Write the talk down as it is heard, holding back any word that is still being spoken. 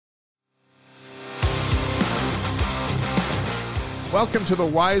Welcome to the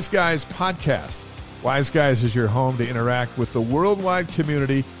Wise Guys podcast. Wise Guys is your home to interact with the worldwide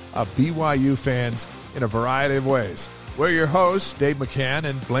community of BYU fans in a variety of ways. We're your hosts, Dave McCann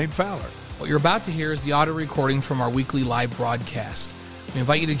and Blaine Fowler. What you're about to hear is the audio recording from our weekly live broadcast. We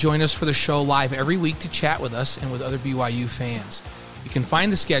invite you to join us for the show live every week to chat with us and with other BYU fans. You can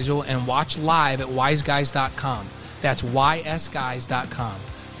find the schedule and watch live at wiseguys.com. That's ysguys.com.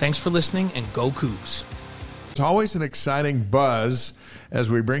 Thanks for listening, and go Cougs. It's always an exciting buzz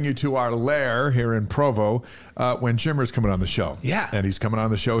as we bring you to our lair here in Provo when Jimmer's coming on the show. Yeah. And he's coming on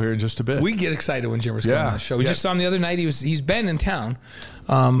the show here in just a bit. We get excited when Jimmer's coming on the show. We just saw him the other night. He's been in town,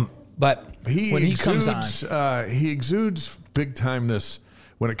 but when he comes on, he exudes big-timeness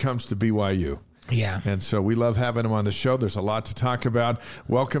when it comes to BYU. Yeah. And so we love having him on the show. There's a lot to talk about.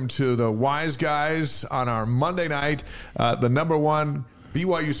 Welcome to the Wise Guys on our Monday night, the number one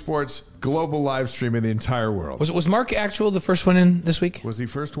BYU Sports global live stream in the entire world. Was Mark Actual the first one in this week? Was he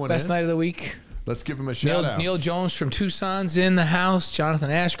first one Best in? Night of the week. Let's give him a shout out. Neil Jones from Tucson's in the house.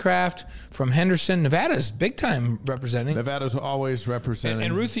 Jonathan Ashcraft from Henderson. Nevada's big time representing. Nevada's always representing.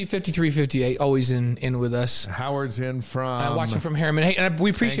 And Ruthie 5358 always in with us. Howard's in from. Watching from Harriman. Hey, and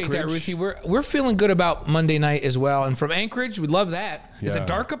we appreciate Anchorage. that, Ruthie. We're feeling good about Monday night as well. And from Anchorage, we love that. Is it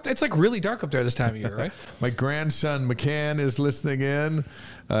dark up there? It's like really dark up there this time of year, right? My grandson McCann is listening in.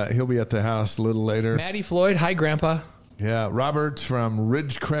 He'll be at the house a little later. Maddie Floyd, hi, Grandpa. Yeah, Robert from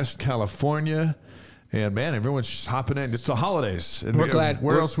Ridgecrest, California. And, man, everyone's just hopping in. It's the holidays. And we're glad.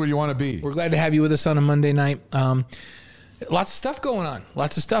 Where else would you want to be? We're glad to have you with us on a Monday night. Lots of stuff going on.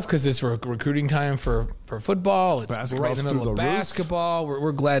 Lots of stuff because it's recruiting time for football. It's right in the middle of basketball.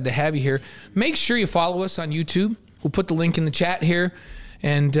 We're glad to have you here. Make sure you follow us on YouTube. We'll put the link in the chat here.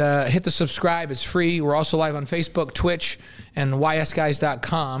 And hit the subscribe. It's free. We're also live on Facebook, Twitch, and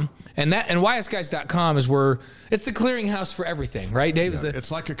ysguys.com. And ysguys.com is where it's the clearinghouse for everything, right, Dave? Yeah,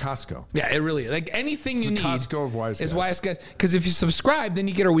 it's like a Costco. Yeah, it really is. Like anything it's you need Costco of Wise is Guys. Wise Guys. Because if you subscribe, then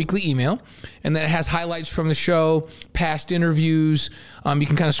you get our weekly email, and then it has highlights from the show, past interviews. You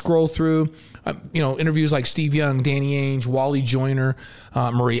can kind of scroll through, interviews like Steve Young, Danny Ainge, Wally Joyner,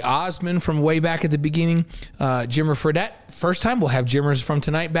 Marie Osmond from way back at the beginning, Jimmer Fredette. First time we'll have Jimmers from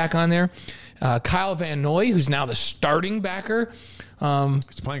tonight back on there. Kyle Van Noy, who's now the starting backer.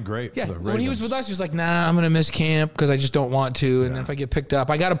 He's playing great. Yeah, for the when he was Ravens. with us, he was like, "Nah, I'm going to miss camp because I just don't want to. And if I get picked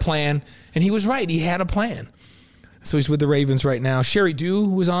up, I got a plan." And he was right; he had a plan. So he's with the Ravens right now. Sherry Dew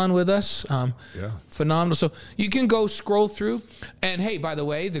was on with us. Phenomenal. So you can go scroll through. And hey, by the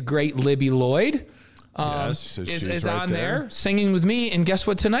way, the great Libby Lloyd is right on there singing with me. And guess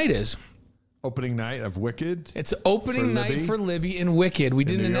what tonight is? Opening night of Wicked. It's opening night for Libby in Wicked. We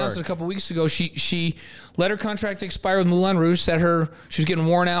didn't announce it a couple weeks ago. She let her contract expire with Moulin Rouge. She was getting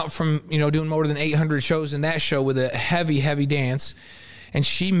worn out from doing more than 800 shows in that show with a heavy dance, and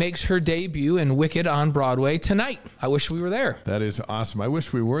she makes her debut in Wicked on Broadway tonight. I wish we were there. That is awesome. I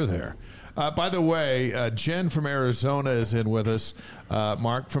wish we were there. By the way, Jen from Arizona is in with us.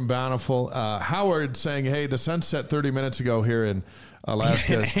 Mark from Bountiful. Howard saying, "Hey, the sun set 30 minutes ago here in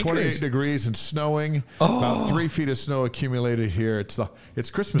Alaska. It's 28 degrees and snowing. About 3 feet of snow accumulated here.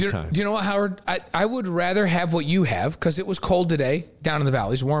 It's Christmas time." Do you know what, Howard? I would rather have what you have because it was cold today down in the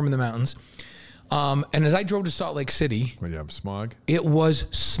valleys, warm in the mountains. And as I drove to Salt Lake City, when you have smog, it was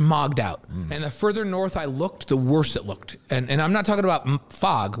smogged out. And the further north I looked, the worse it looked. And I'm not talking about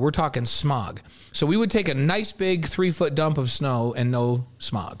fog. We're talking smog. So we would take a nice big 3-foot dump of snow and no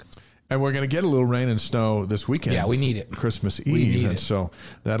smog. And we're going to get a little rain and snow this weekend. Yeah, we need it. Christmas Eve, and so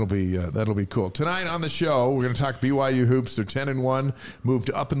that'll be cool. Tonight on the show, we're going to talk BYU hoops. They're 10-1,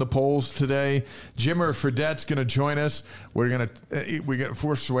 moved up in the polls today. Jimmer Fredette's going to join us.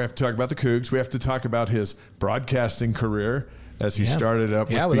 First we have to talk about the Cougs. We have to talk about his broadcasting career as he started up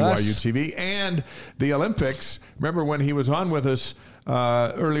with BYU TV and the Olympics. Remember when he was on with us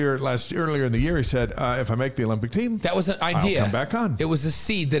earlier in the year, he said, if I make the Olympic team, that was an idea. I'll come back on. It was a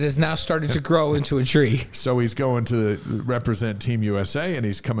seed that has now started to grow into a tree. So he's going to represent Team USA, and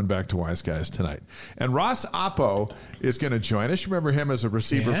he's coming back to Wise Guys tonight. And Ross Oppo is going to join us. You remember him as a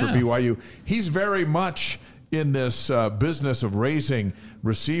receiver for BYU. He's very much in this business of raising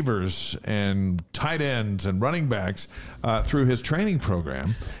receivers and tight ends and running backs through his training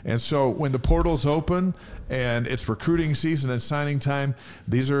program. And so when the portal's open and it's recruiting season and signing time,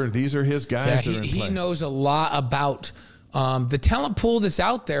 these are his guys that are in play. He knows a lot about the talent pool that's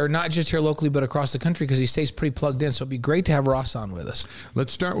out there, not just here locally, but across the country, because he stays pretty plugged in. So it'd be great to have Ross on with us.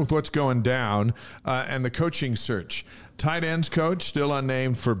 Let's start with what's going down and the coaching search. Tight ends coach, still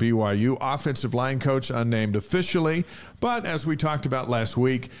unnamed for BYU. Offensive line coach, unnamed officially. But as we talked about last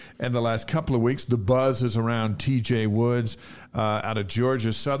week and the last couple of weeks, the buzz is around TJ Woods out of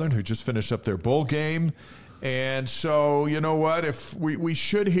Georgia Southern, who just finished up their bowl game. And so, you know what? If we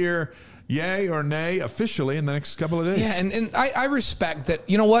should hear yay or nay officially in the next couple of days. Yeah, and I respect that.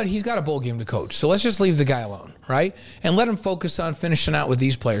 You know what? He's got a bowl game to coach. So let's just leave the guy alone, right? And let him focus on finishing out with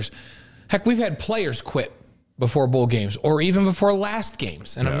these players. Heck, we've had players quit before bowl games or even before last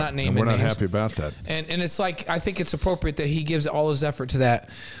games. And I'm not naming names. We're not happy about that. And it's like, I think it's appropriate that he gives all his effort to that.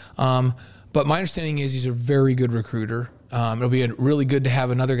 But my understanding is he's a very good recruiter. It'll be really good to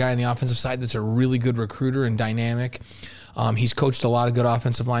have another guy on the offensive side that's a really good recruiter and dynamic. He's coached a lot of good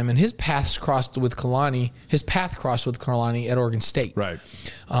offensive linemen. His path crossed with Kalani at Oregon State. Right.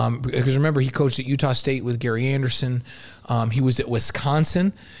 Because remember, he coached at Utah State with Gary Anderson. He was at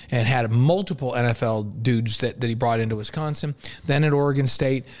Wisconsin and had multiple NFL dudes that he brought into Wisconsin. Then at Oregon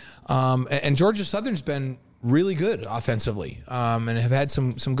State. And Georgia Southern's been really good offensively and have had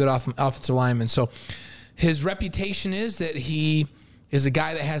some good offensive linemen. So his reputation is that he is a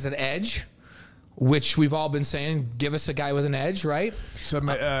guy that has an edge, which we've all been saying, give us a guy with an edge, right?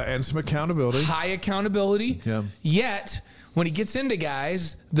 And some accountability. High accountability. Yeah. Yet, when he gets into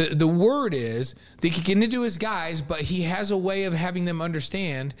guys, the word is that he can get into his guys, but he has a way of having them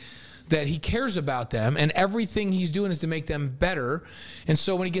understand that he cares about them, and everything he's doing is to make them better. And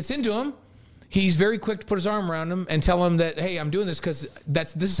so when he gets into them, he's very quick to put his arm around them and tell them that, hey, I'm doing this because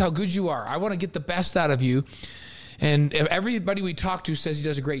this is how good you are. I want to get the best out of you. And everybody we talk to says he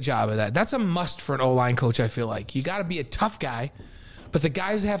does a great job of that. That's a must for an O-line coach, I feel like. You got to be a tough guy, but the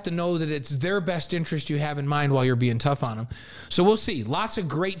guys have to know that it's their best interest you have in mind while you're being tough on them. So we'll see. Lots of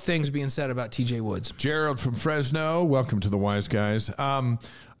great things being said about TJ Woods. Gerald from Fresno, welcome to the Wise Guys. I'm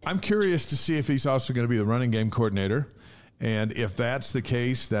curious to see if he's also going to be the running game coordinator. And if that's the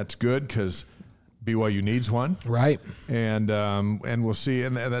case, that's good because BYU needs one. Right. And we'll see.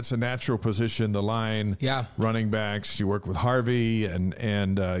 And that's a natural position, the line, running backs. You work with Harvey and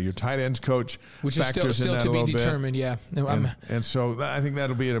your tight ends coach. Which is still to be determined, yeah. And so I think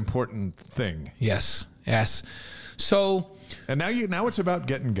that'll be an important thing. Yes. So. And now it's about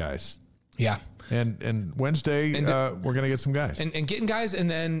getting guys. Yeah. And Wednesday, we're going to get some guys. And getting guys, and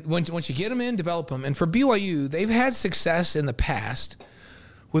then once you get them in, develop them. And for BYU, they've had success in the past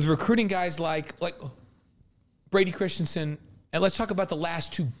with recruiting guys like Brady Christensen. And let's talk about the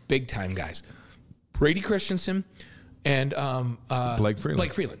last two big-time guys. Brady Christensen and Blake Freeland.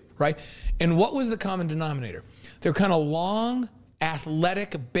 Blake Freeland, right? And what was the common denominator? They're kind of long,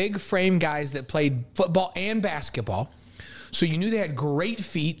 athletic, big-frame guys that played football and basketball. So you knew they had great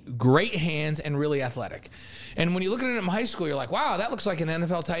feet, great hands, and really athletic. And when you look at it in high school, you're like, wow, that looks like an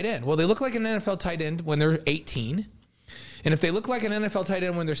NFL tight end. Well, they look like an NFL tight end when they're 18. And if they look like an NFL tight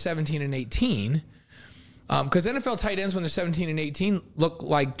end when they're 17 and 18, because NFL tight ends when they're 17 and 18 look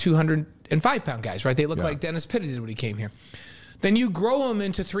like 205-pound guys, right? They look like Dennis Pitta did when he came here. Then you grow them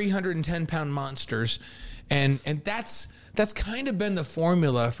into 310-pound monsters, and that's kind of been the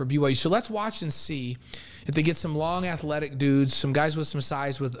formula for BYU. So let's watch and see if they get some long athletic dudes, some guys with some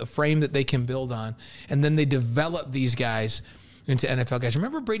size with a frame that they can build on, and then they develop these guys into NFL guys.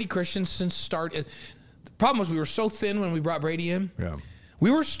 Remember Brady Christensen started? The problem was we were so thin when we brought Brady in. Yeah.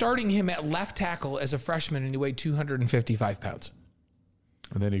 We were starting him at left tackle as a freshman, and he weighed 255 pounds.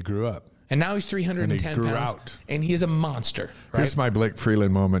 And then he grew up. And now he's 310 pounds, and he is a monster. Right? Here's my Blake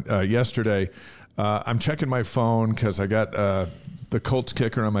Freeland moment. Yesterday, I'm checking my phone because I got the Colts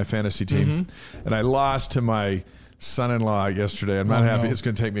kicker on my fantasy team, and I lost to my son-in-law yesterday. I'm not happy. No. It's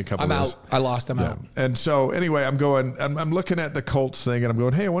going to take me a couple of days. I lost. I'm out. And so anyway, I'm looking at the Colts thing, and I'm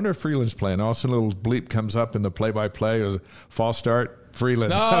going, hey, I wonder if Freeland's playing. All of a sudden, a little bleep comes up in the play-by-play. It was a false start. Freeland.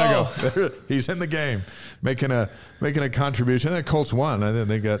 No. And I go, he's in the game, making a contribution. And the Colts won. And then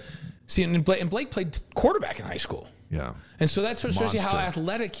they got. See, and Blake played quarterback in high school. Yeah. And so that shows you how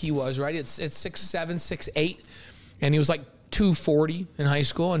athletic he was, right? It's 6'7", 6'8", and he was like 240 in high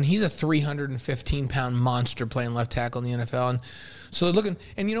school, and he's a 315-pound monster playing left tackle in the NFL. And so they're looking,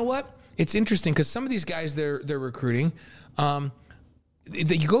 and you know what? It's interesting because some of these guys they're recruiting,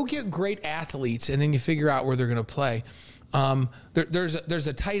 you go get great athletes, and then you figure out where they're going to play. There's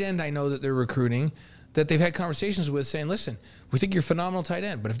a tight end I know that they're recruiting that they've had conversations with saying, listen, we think you're a phenomenal tight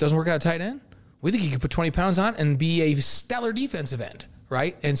end, but if it doesn't work out at tight end, we think you could put 20 pounds on and be a stellar defensive end,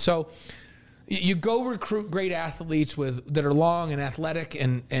 right? And so You go recruit great athletes that are long and athletic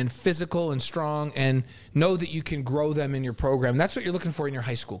and physical and strong, and know that you can grow them in your program. That's what you're looking for in your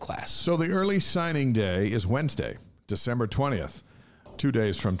high school class. So the early signing day is Wednesday, December 20th, 2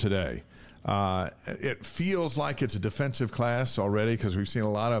 days from today. It feels like it's a defensive class already because we've seen a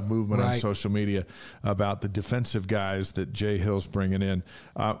lot of movement on social media about the defensive guys that Jay Hill's bringing in.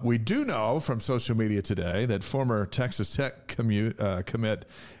 We do know from social media today that former Texas Tech commit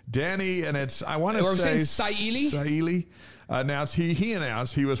Danny, and I want to say Saili announced he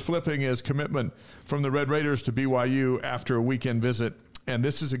announced he was flipping his commitment from the Red Raiders to BYU after a weekend visit, and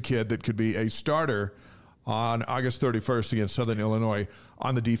this is a kid that could be a starter on August 31st against Southern Illinois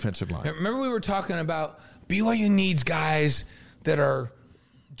on the defensive line. Remember we were talking about BYU needs guys that are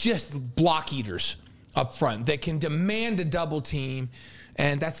just block eaters up front that can demand a double team,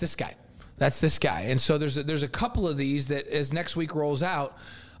 and that's this guy. And so there's a couple of these that as next week rolls out,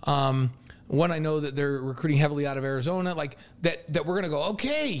 one I know that they're recruiting heavily out of Arizona, like that we're going to go,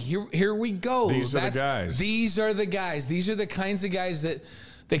 okay, here we go. These are the guys. These are the guys. These are the kinds of guys that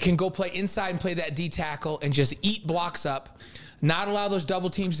can go play inside and play that D tackle and just eat blocks up, not allow those double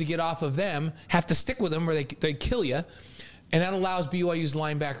teams to get off of them, have to stick with them or they kill you. And that allows BYU's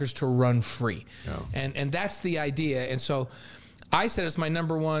linebackers to run free. Yeah. And that's the idea. And so I said it's my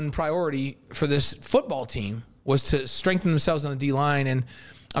number one priority for this football team was to strengthen themselves on the D-line. And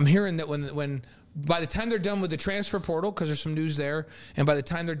I'm hearing that when by the time they're done with the transfer portal, because there's some news there, and by the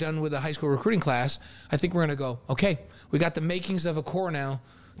time they're done with the high school recruiting class, I think we're going to go, okay, we got the makings of a core now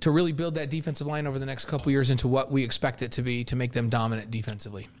to really build that defensive line over the next couple years into what we expect it to be to make them dominant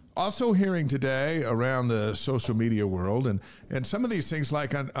defensively. Also hearing today around the social media world and some of these things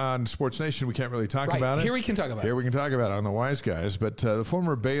like on Sports Nation, we can't really talk about it. Here we can talk about it on the Wise Guys. But the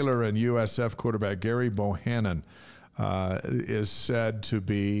former Baylor and USF quarterback Gary Bohannon is said to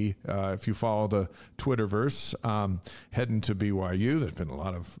be, if you follow the Twitterverse, heading to BYU. There's been a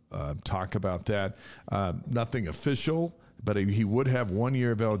lot of talk about that. Nothing official, but he would have 1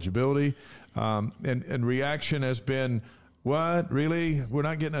 year of eligibility. And reaction has been, what, really? We're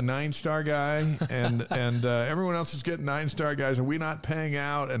not getting a 9-star guy, and everyone else is getting 9-star guys, and we're not paying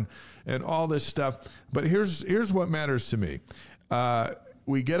out, and all this stuff. But here's what matters to me.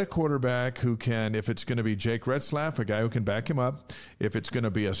 We get a quarterback who can, if it's going to be Jake Retzlaff, a guy who can back him up. If it's going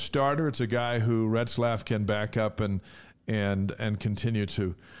to be a starter, it's a guy who Retzlaff can back up and continue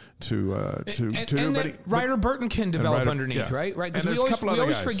to Ryder Burton can develop underneath, right? Because we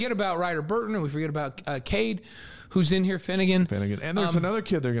always forget about Ryder Burton, and we forget about Cade, who's in here, Finnegan. And there's another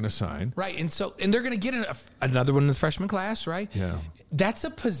kid they're going to sign. Right, and they're going to get another one in the freshman class, right? Yeah. That's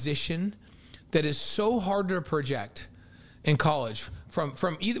a position that is so hard to project in college,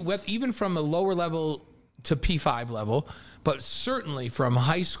 even from a lower level to P5 level, but certainly from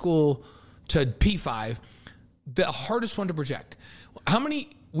high school to P5, the hardest one to project. How many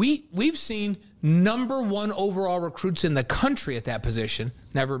we've seen number one overall recruits in the country at that position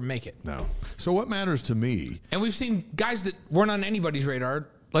never make it. No. So what matters to me? And we've seen guys that weren't on anybody's radar.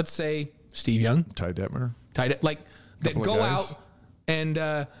 Let's say Steve Young, Ty Detmer, that go out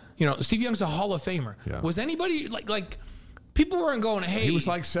and Steve Young's a Hall of Famer. Yeah. Was anybody like? People weren't going, hey. He was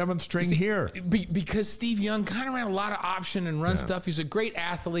like 7th string here. Because Steve Young kind of ran a lot of option and run stuff. He's a great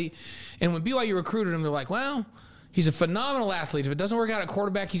athlete. And when BYU recruited him, they're like, well, he's a phenomenal athlete. If it doesn't work out at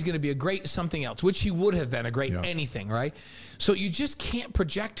quarterback, he's going to be a great something else, which he would have been, a great anything, right? So you just can't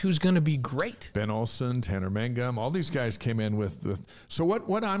project who's going to be great. Ben Olsen, Tanner Mangum, all these guys came in with so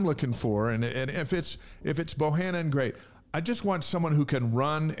what I'm looking for, and if it's Bohannon, great. I just want someone who can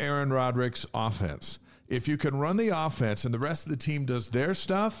run Aaron Roderick's offense. If you can run the offense and the rest of the team does their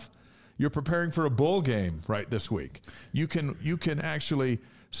stuff, you're preparing for a bowl game right this week. You can actually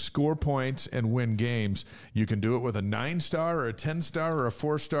score points and win games. You can do it with a 9-star or a 10-star or a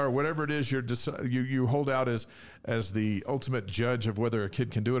 4-star, whatever it is you hold out as the ultimate judge of whether a kid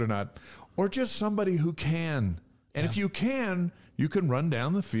can do it or not, or just somebody who can. And if you can run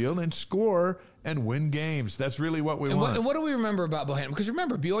down the field and score and win games. That's really what we want. And what do we remember about Bohannon? Because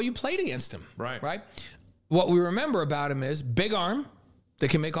remember, BYU played against him. Right. What we remember about him is big arm that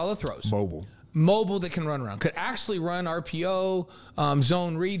can make all the throws. Mobile that can run around. Could actually run RPO,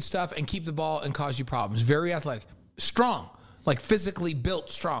 zone read stuff, and keep the ball and cause you problems. Very athletic. Strong. Like physically built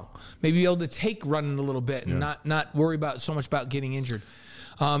strong. Maybe be able to take running a little bit and not worry so much about getting injured.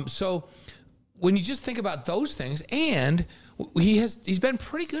 So when you just think about those things, and he's been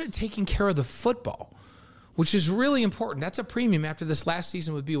pretty good at taking care of the football, which is really important. That's a premium after this last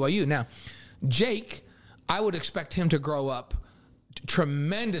season with BYU. Now, Jake, I would expect him to grow up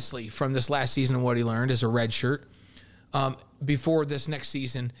tremendously from this last season and what he learned as a red shirt before this next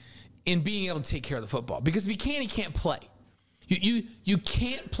season in being able to take care of the football. Because if he can't play. You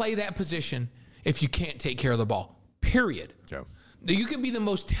can't play that position if you can't take care of the ball, period. Yeah. You can be the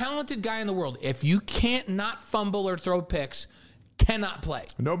most talented guy in the world. If you can't not fumble or throw picks, cannot play.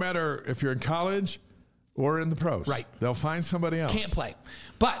 No matter if you're in college or in the pros. Right. They'll find somebody else. Can't play.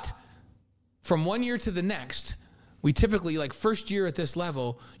 But from one year to the next, we typically, like first year at this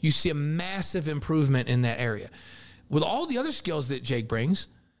level, you see a massive improvement in that area. With all the other skills that Jake brings,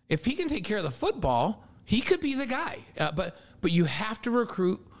 if he can take care of the football, he could be the guy. But you have to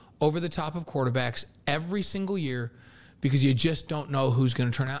recruit over the top of quarterbacks every single year because you just don't know who's going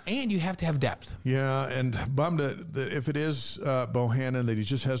to turn out, and you have to have depth. Yeah, and bummed that if it is Bohannon, that he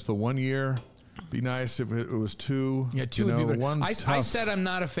just has the 1 year. Be nice if it was 2. Yeah, 2 would be better. I said I'm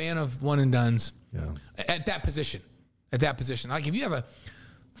not a fan of one and dones. Yeah. At that position. Like if you have a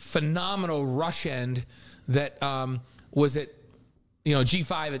phenomenal rush end that was at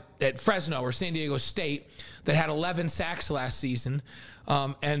G5 at Fresno or San Diego State that had 11 sacks last season,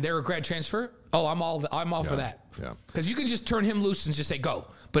 and they're a grad transfer. Oh, I'm all for that. Yeah. Because you can just turn him loose and just say go.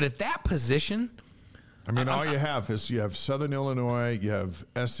 But at that position, I mean, all you have is you have Southern Illinois, you have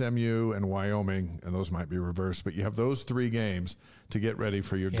SMU and Wyoming, and those might be reversed, but you have those 3 games to get ready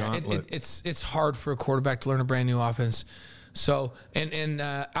for your gauntlet. It's hard for a quarterback to learn a brand new offense. So, and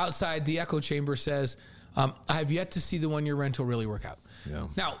outside the echo chamber says, I have yet to see the 1 year rental really work out. Yeah.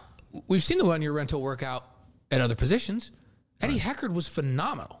 Now, we've seen the 1 year rental work out at other positions. Eddie Heckard was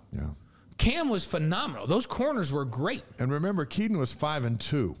phenomenal. Yeah. Cam was phenomenal. Those corners were great. And remember, Keaton was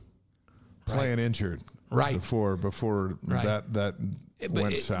 5-2 playing injured. Right. Before right. that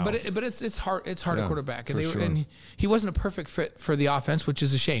went south. But it's hard. It's hard Yeah, at quarterback, and for sure. and he wasn't a perfect fit for the offense, which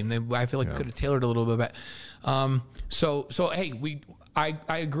is a shame. I feel like could have tailored a little bit better. So hey, I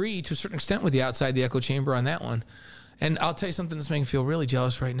agree to a certain extent with the outside the echo chamber on that one. And I'll tell you something that's making me feel really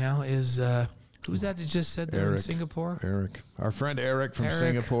jealous right now is who's that just said there in Singapore? Eric, our friend Eric from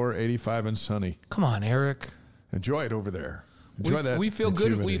Singapore, 85 and sunny. Come on, Eric. Enjoy it over there. We feel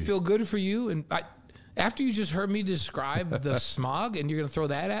good. We feel good for you. And after you just heard me describe the smog, and you're going to throw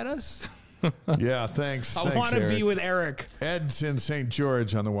that at us? Yeah, thanks. I want to be with Eric. Ed's in St.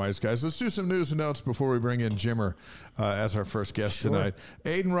 George on the Wise Guys. Let's do some news and notes before we bring in Jimmer as our first guest tonight.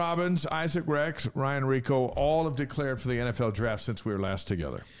 Aiden Robbins, Isaac Rex, Ryan Rico, all have declared for the NFL draft since we were last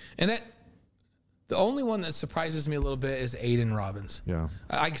together. And the only one that surprises me a little bit is Aiden Robbins. Yeah,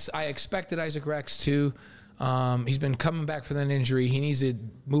 I expected Isaac Rex too. He's been coming back from that injury. He needs to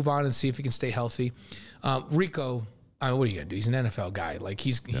move on and see if he can stay healthy. Rico, what are you gonna do? He's an NFL guy. Like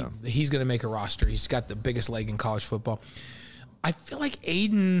he's gonna make a roster. He's got the biggest leg in college football. I feel like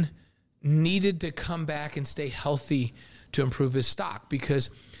Aiden needed to come back and stay healthy to improve his stock, because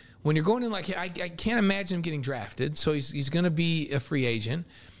when you're going in, like I can't imagine him getting drafted. So he's gonna be a free agent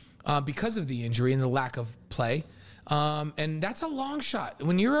because of the injury and the lack of play. And that's a long shot.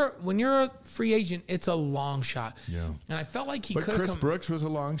 When you're a free agent, it's a long shot. Yeah. And I felt like But Chris Brooks was a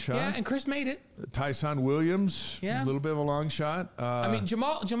long shot. Yeah, and Chris made it. Tyson Williams, a little bit of a long shot. I mean,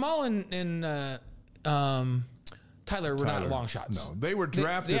 Jamal and Tyler were not long shots. No, they were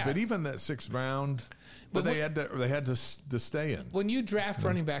drafted, but even that 6th round, but they had to stay in. When you draft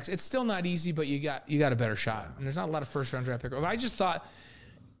running backs, it's still not easy, but you got a better shot. And there's not a lot of first round draft pickers. But I just thought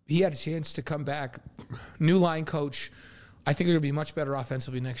he had a chance to come back, new line coach. I think they're going to be much better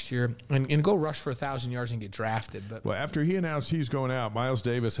offensively next year and go rush for 1,000 yards and get drafted. But after he announced he's going out, Miles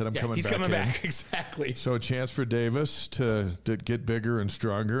Davis had him coming back. He's coming back, exactly. So a chance for Davis to get bigger and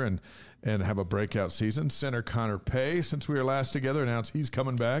stronger and have a breakout season. Center Connor Pay, since we were last together, announced he's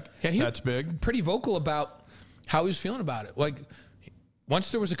coming back. Yeah, that's big. Pretty vocal about how he was feeling about it. Like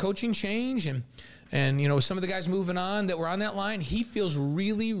once there was a coaching change and some of the guys moving on that were on that line, he feels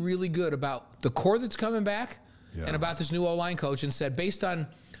really, really good about the core that's coming back and about this new O-line coach, and said based on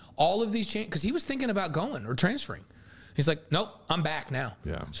all of these changes, because he was thinking about going or transferring. He's like, nope, I'm back now.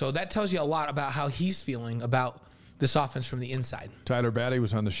 Yeah. So that tells you a lot about how he's feeling about this offense from the inside. Tyler Batty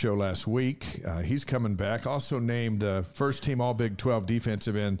was on the show last week. He's coming back. Also named first team All Big 12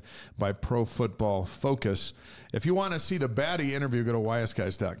 defensive end by Pro Football Focus. If you want to see the Batty interview, go to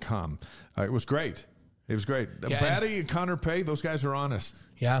ysguys.com. It was great. It was great. Batty and Connor Pay, those guys are honest.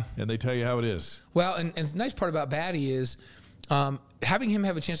 Yeah. And they tell you how it is. Well, and the nice part about Batty is having him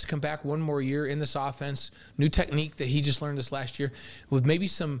have a chance to come back one more year in this offense, new technique that he just learned this last year, with maybe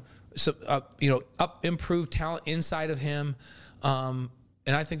some improved talent inside of him. And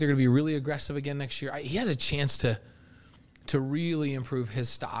I think they're going to be really aggressive again next year. He has a chance to really improve his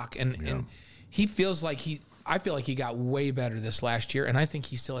stock. And he feels like I feel like he got way better this last year, and I think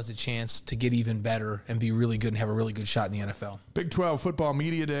he still has a chance to get even better and be really good and have a really good shot in the NFL. Big 12 football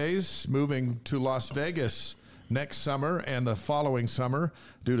media days moving to Las Vegas next summer and the following summer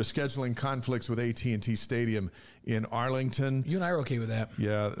due to scheduling conflicts with AT&T Stadium in Arlington. You and I are okay with that.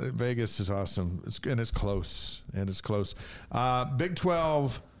 Yeah, Vegas is awesome. It's close. Big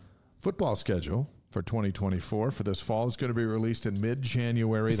 12 football schedule for 2024 for this fall is going to be released in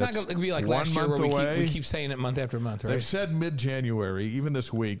mid-January. It's not going to be like last year where we keep saying it month after month, right? They've said mid-January, even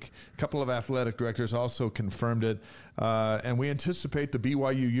this week. A couple of athletic directors also confirmed it. And we anticipate the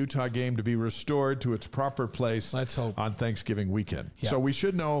BYU-Utah game to be restored to its proper place. Let's hope. On Thanksgiving weekend. Yeah. So we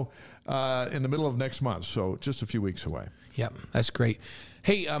should know in the middle of next month, so just a few weeks away. Yep, that's great.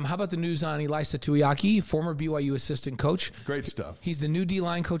 Hey, how about the news on Ilaisa Tuiaki, former BYU assistant coach? Great stuff. He's the new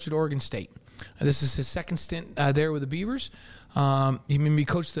D-line coach at Oregon State. This is his second stint there with the Beavers. He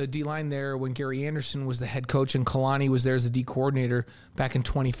coached the D-line there when Gary Anderson was the head coach, and Kalani was there as the D coordinator back in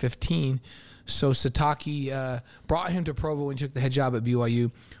 2015. So Sataki brought him to Provo and took the head job at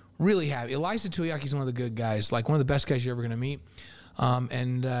BYU. Really happy. Ilaisa Tuiaki is one of the good guys, like one of the best guys you're ever going to meet.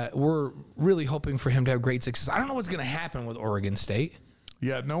 And we're really hoping for him to have great success. I don't know what's going to happen with Oregon State.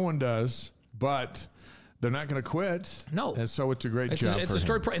 Yeah, no one does, but they're not going to quit. No. And so it's a great job It's for a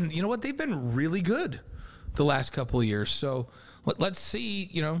story. And you know what? They've been really good the last couple of years. So let's see,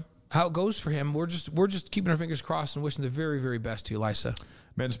 how it goes for him. We're just keeping our fingers crossed and wishing the very, very best to Ilaisa.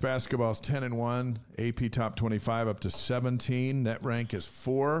 Men's basketball is 10-1, AP top 25 up to 17. Net rank is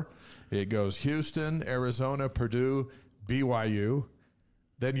 4. It goes Houston, Arizona, Purdue, BYU,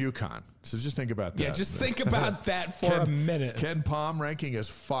 then UConn. So just think about that. Yeah, just think about that for a minute. Ken Palm ranking is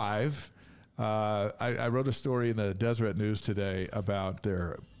 5. I wrote a story in the Deseret News today about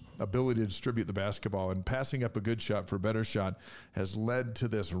their ability to distribute the basketball, and passing up a good shot for a better shot has led to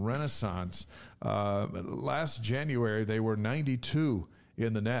this renaissance. Last January, they were 92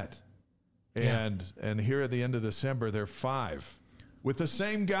 in the net. And here at the end of December, they're 5 with the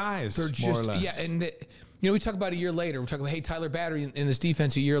same guys, more or less. Yeah, and we talk about a year later. We're talking about, hey, Tyler Battery in this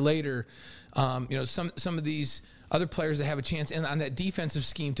defense a year later. Some of these other players that have a chance on that defensive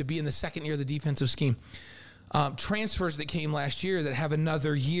scheme to be in the second year of the defensive scheme. Transfers that came last year that have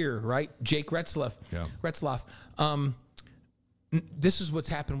another year, right? Jake Retzloff. Yeah. This is what's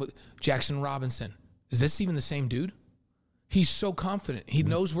happened with Jackson Robinson. Is this even the same dude? He's so confident. He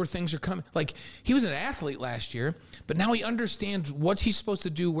knows where things are coming. Like, he was an athlete last year, but now he understands what he's supposed to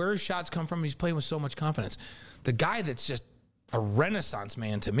do, where his shots come from, and he's playing with so much confidence. The guy that's just a renaissance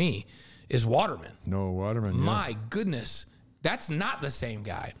man to me is Waterman. Noah Waterman, My goodness. That's not the same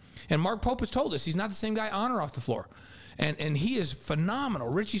guy. And Mark Pope has told us he's not the same guy on or off the floor. And he is phenomenal.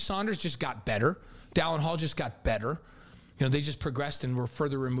 Richie Saunders just got better. Dallin Hall just got better. They just progressed and were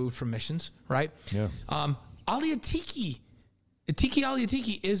further removed from missions, right? Yeah. Ali Atiki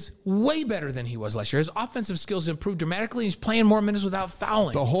is way better than he was last year. His offensive skills improved dramatically. He's playing more minutes without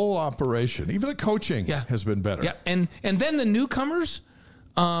fouling. The whole operation, even the coaching has been better. Yeah, and then the newcomers,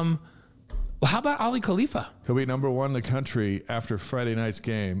 how about Ali Khalifa? He'll be number 1 in the country after Friday night's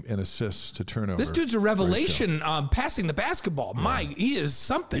game in assists to turnover. This dude's a revelation passing the basketball. Yeah. He is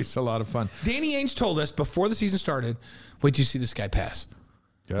something. He's a lot of fun. Danny Ainge told us before the season started, wait till you see this guy pass.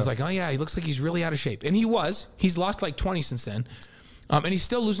 I was like, oh, yeah, he looks like he's really out of shape. And he was. He's lost like 20 since then. And he's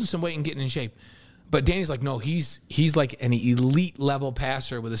still losing some weight and getting in shape. But Danny's like, no, he's like an elite level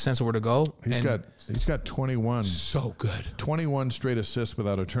passer with a sense of where to go. He's got 21. So good. 21 straight assists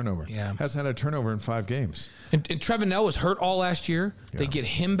without a turnover. Yeah. Hasn't had a turnover in 5 games. And Trevin Knell was hurt all last year. Yeah. They get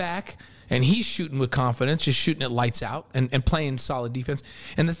him back, and he's shooting with confidence, just shooting it lights out and playing solid defense.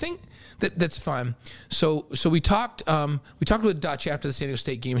 And the thing that's fun. So we talked with Dutch after the San Diego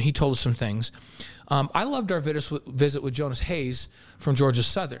State game, and he told us some things. I loved our visit with Jonas Hayes from Georgia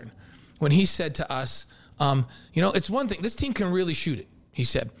Southern when he said to us, it's one thing. This team can really shoot it, he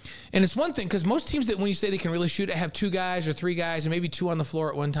said. And it's one thing because most teams that when you say they can really shoot it have 2 guys or 3 guys and maybe 2 on the floor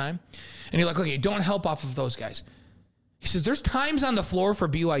at one time. And you're like, okay, don't help off of those guys. He says there's times on the floor for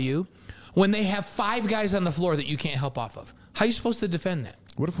BYU when they have 5 guys on the floor that you can't help off of. How are you supposed to defend that?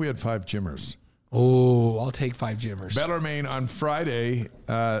 What if we had 5 gymmers? Oh, I'll take 5 gymmers. Bellarmine on Friday,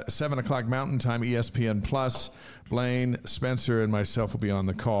 7 o'clock Mountain Time, ESPN Plus. Blaine, Spencer, and myself will be on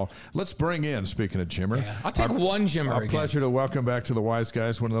the call. Let's bring in, speaking of Jimmer. Yeah, I'll take one Jimmer Our pleasure to welcome back to the Wise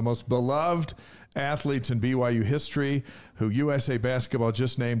Guys one of the most beloved athletes in BYU history, who USA Basketball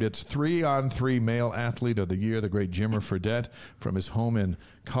just named its 3-on-3 Male Athlete of the Year, the great Jimmer Fredette, from his home in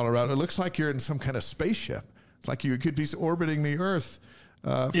Colorado. It looks like you're in some kind of spaceship. It's like you could be orbiting the Earth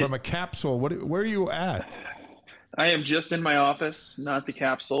from a capsule. Where are you at? I am just in my office, not the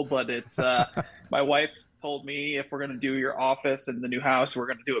capsule, but it's my wife told me if we're going to do your office in the new house, we're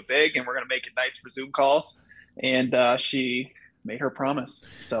going to do it big and we're going to make it nice for Zoom calls. And she made her promise.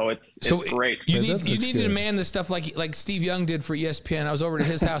 So it's great. You need to demand this stuff like Steve Young did for ESPN. I was over to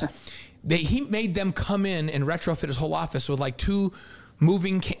his house. He made them come in and retrofit his whole office with like 2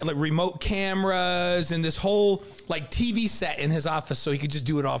 moving remote cameras and this whole like TV set in his office so he could just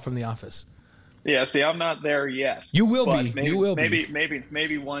do it all from the office. Yeah, see, I'm not there yet. You will be.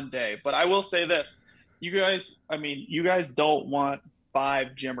 Maybe one day. But I will say this. You guys don't want 5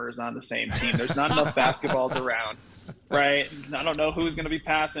 gymmers on the same team. There's not enough basketballs around, right? I don't know who's going to be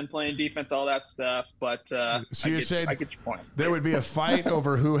passing, playing defense, all that stuff. But so I get your point. There would be a fight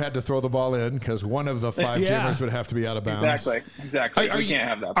over who had to throw the ball in because one of the 5 gymmers would have to be out of bounds. Exactly. We can't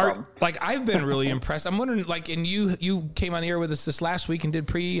have that problem. I've been really impressed. I'm wondering, and you came on the air with us this last week and did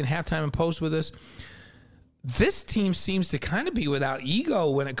pre and halftime and post with us. This team seems to kind of be without ego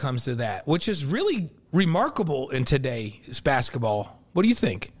when it comes to that, which is really remarkable in today's basketball. What do you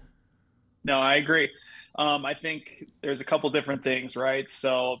think? No, I agree. I think there's a couple different things, right?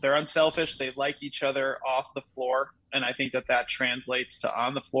 So they're unselfish. They like each other off the floor. And I think that translates to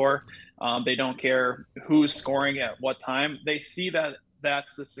on the floor. They don't care who's scoring at what time. They see that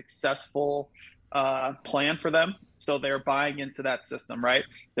that's a successful plan for them. So they're buying into that system, right?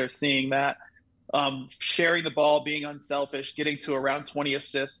 They're seeing that. Sharing the ball, being unselfish, getting to around 20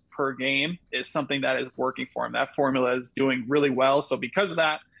 assists per game is something that is working for them. That formula is doing really well. So because of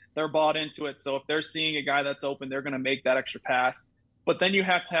that, they're bought into it. So if they're seeing a guy that's open, they're going to make that extra pass. But then you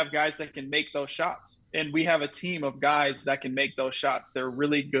have to have guys that can make those shots. And we have a team of guys that can make those shots. They're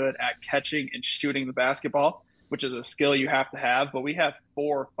really good at catching and shooting the basketball, which is a skill you have to have. But we have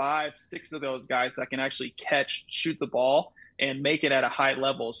 4, 5, 6 of those guys that can actually catch, shoot the ball, and make it at a high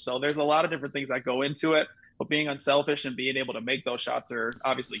level. So there's a lot of different things that go into it, but being unselfish and being able to make those shots are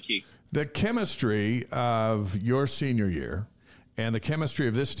obviously key. The chemistry of your senior year and the chemistry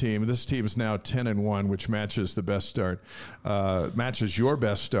of this team is now 10-1, which matches the best start, matches your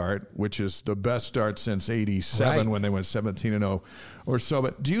best start, which is the best start since 87 when they went 17-0 or so.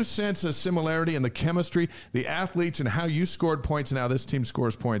 But do you sense a similarity in the chemistry, the athletes, and how you scored points and how this team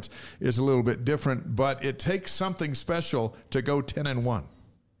scores points is a little bit different, but it takes something special to go 10-1.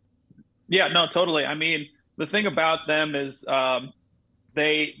 Yeah, no, totally. I mean, the thing about them is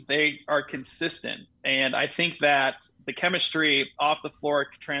they are consistent. And I think that the chemistry off the floor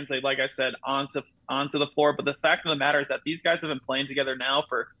can translate, like I said, onto the floor. But the fact of the matter is that these guys have been playing together now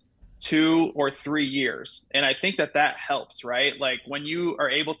for 2 or 3 years. And I think that helps, right? Like when you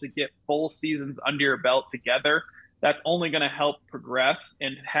are able to get full seasons under your belt together, that's only going to help progress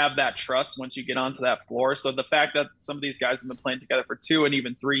and have that trust once you get onto that floor. So the fact that some of these guys have been playing together for 2 and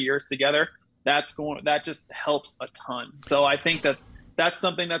even 3 years together, that just helps a ton. So I think that's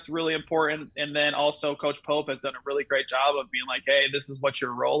something that's really important. And then also Coach Pope has done a really great job of being like, hey, this is what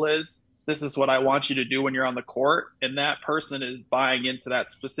your role is. This is what I want you to do when you're on the court. And that person is buying into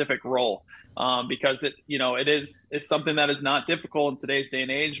that specific role because it's something that is not difficult in today's day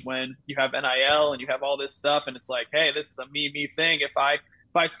and age when you have NIL and you have all this stuff. And it's like, hey, this is a me thing. If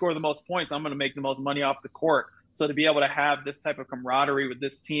I score the most points, I'm going to make the most money off the court. So to be able to have this type of camaraderie with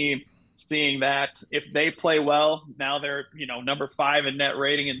this team, seeing that if they play well, now they're number 5 in net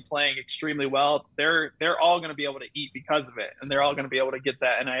rating and playing extremely well, they're all going to be able to eat because of it, and they're all going to be able to get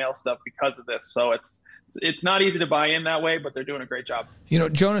that NIL stuff because of this. So it's not easy to buy in that way, but they're doing a great job.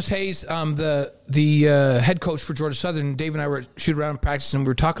 Jonas Hayes, the head coach for Georgia Southern, Dave and I were shooting around practice, and we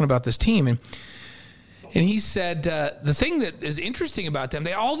were talking about this team, and he said the thing that is interesting about them,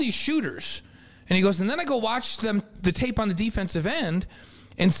 they all these shooters, and he goes, and then I go watch the tape on the defensive end.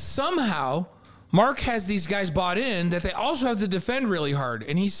 And somehow Mark has these guys bought in that they also have to defend really hard.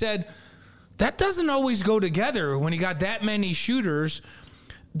 And he said that doesn't always go together when you got that many shooters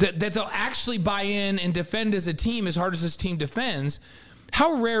that they'll actually buy in and defend as a team as hard as this team defends.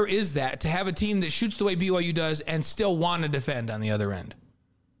 How rare is that to have a team that shoots the way BYU does and still want to defend on the other end?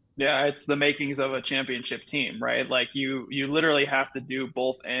 Yeah, it's the makings of a championship team, right? Like you literally have to do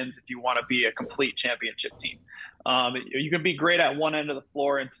both ends if you want to be a complete championship team. You can be great at one end of the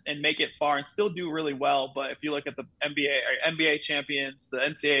floor and make it far and still do really well. But if you look at the NBA champions, the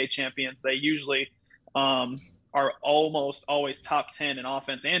NCAA champions, they usually are almost always top 10 in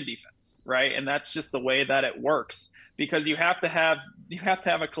offense and defense, right? And that's just the way that it works because you have to have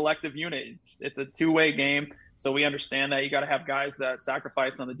a collective unit. It's a two-way game. So we understand that you got to have guys that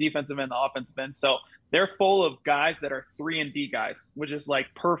sacrifice on the defensive end, the offensive end. So they're full of guys that are 3-and-D guys, which is like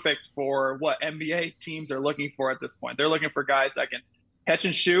perfect for what NBA teams are looking for at this point. They're looking for guys that can catch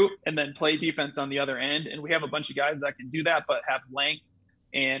and shoot and then play defense on the other end. And we have a bunch of guys that can do that, but have length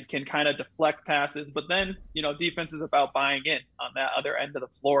and can kind of deflect passes. But then, defense is about buying in on that other end of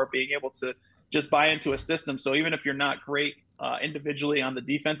the floor, being able to just buy into a system. So even if you're not great individually on the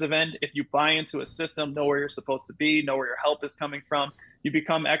defensive end, if you buy into a system, know where you're supposed to be, know where your help is coming from, you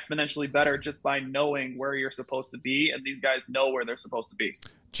become exponentially better just by knowing where you're supposed to be. And these guys know where they're supposed to be.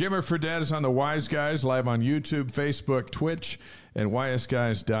 Jimmer Fredette is on the Wise Guys, live on YouTube, Facebook, Twitch, and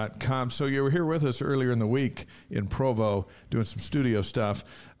ysguys.com. So you were here with us earlier in the week in Provo doing some studio stuff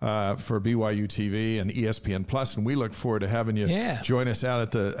for BYU TV and ESPN Plus, and we look forward to having you join us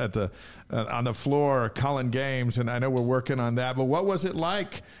out on the floor calling games. And I know we're working on that. But what was it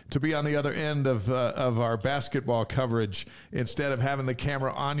like to be on the other end of our basketball coverage? Instead of having the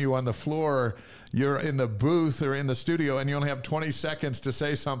camera on you on the floor, you're in the booth or in the studio, and you only have 20 seconds to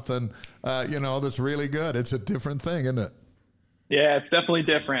say something, that's really good. It's a different thing, isn't it? Yeah, it's definitely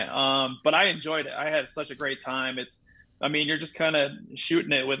different. But I enjoyed it. I had such a great time. You're just kind of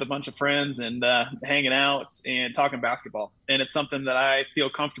shooting it with a bunch of friends and hanging out and talking basketball. And it's something that I feel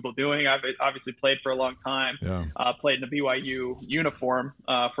comfortable doing. I've obviously played for a long time, played in a BYU uniform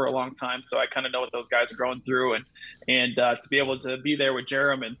for a long time. So I kind of know what those guys are going through. And to be able to be there with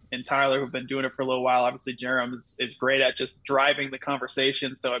Jerem and Tyler, who've been doing it for a little while, obviously Jerem is great at just driving the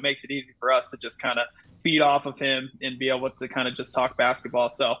conversation. So it makes it easy for us to just kind of feed off of him and be able to kind of just talk basketball.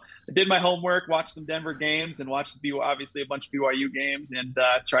 So I did my homework, watched some Denver games and watched obviously a bunch of BYU games, and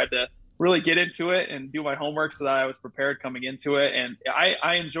tried to really get into it and do my homework so that I was prepared coming into it. And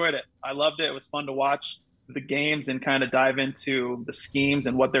I enjoyed it. I loved it. It was fun to watch the games and kind of dive into the schemes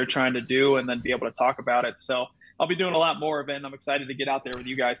and what they're trying to do and then be able to talk about it. So I'll be doing a lot more of it, and I'm excited to get out there with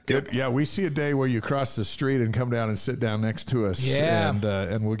you guys too. Good. Yeah, we see a day where you cross the street and come down and sit down next to us, and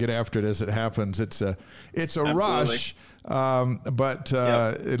we'll get after it as it happens. It's a rush, but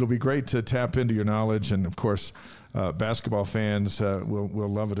it'll be great to tap into your knowledge, and of course, basketball fans will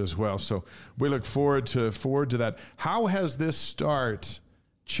love it as well. So we look forward to that. How has this start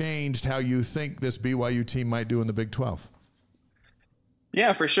changed how you think this BYU team might do in the Big 12?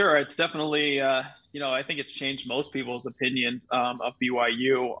 Yeah, for sure. It's definitely, I think it's changed most people's opinion of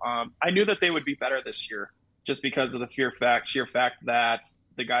BYU. I knew that they would be better this year just because of the sheer fact that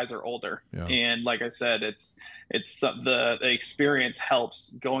the guys are older. Yeah. And like I said, it's the experience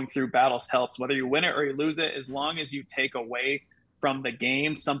helps. Going through battles helps. Whether you win it or you lose it, as long as you take away from the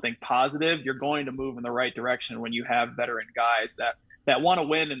game something positive, you're going to move in the right direction when you have veteran guys that want to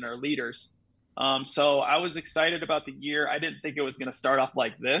win and are leaders. So I was excited about the year. I didn't think it was going to start off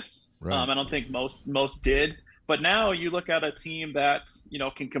like this. Right. I don't think most did. But now you look at a team that,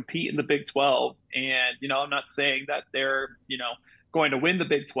 can compete in the Big 12. And, I'm not saying that they're, going to win the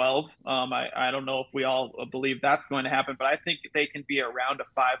Big 12. I don't know if we all believe that's going to happen, but I think they can be around a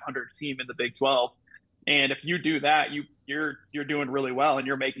 500 team in the Big 12. And if you do that, you're doing really well and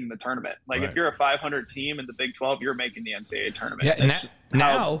you're making the tournament. Like right. If you're a 500 team in the Big 12, you're making the NCAA tournament. Yeah, that's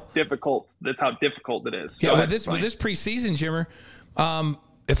how difficult it is. Yeah, with this preseason, Jimmer,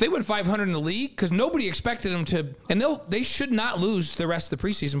 if they went 500 in the league, because nobody expected them to, and they should not lose the rest of the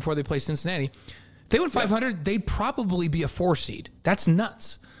preseason before they play Cincinnati. If they went 500, they'd probably be a 4 seed. That's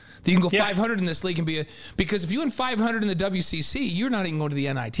nuts. You can go 500 in this league because if you went 500 in the WCC, you're not even going to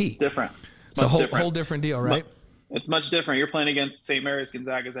the NIT. It's different. It's a whole different deal, right? It's much different. You're playing against St. Mary's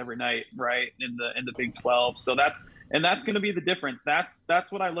Gonzagas every night, right? In the Big 12. So that's going to be the difference.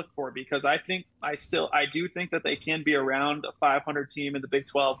 That's what I look for, because I do think that they can be around a 500 team in the Big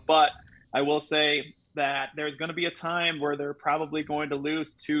 12, but I will say that there's going to be a time where they're probably going to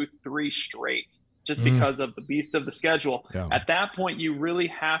lose 2-3 straight just because of the beast of the schedule. Yeah. At that point, you really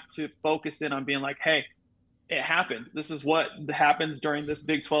have to focus in on being like, hey, it happens. This is what happens during this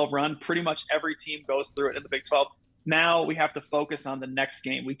Big 12 run. Pretty much every team goes through it in the Big 12. Now we have to focus on the next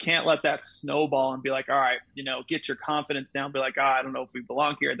game. We can't let that snowball and be like, all right, get your confidence down. Be like, I don't know if we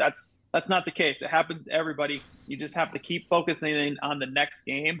belong here. That's not the case. It happens to everybody. You just have to keep focusing on the next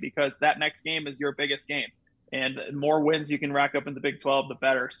game, because that next game is your biggest game. And the more wins you can rack up in the Big 12, the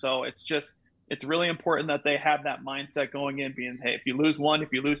better. So it's really important that they have that mindset going in, being, hey, if you lose 1,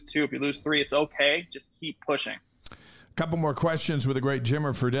 if you lose 2, if you lose 3, it's okay. Just keep pushing. A couple more questions with the great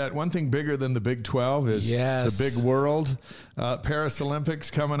Jimmer Fredette. One thing bigger than the Big 12 is the big world. Paris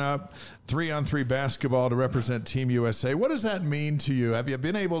Olympics coming up, 3-on-3 basketball to represent Team USA. What does that mean to you? Have you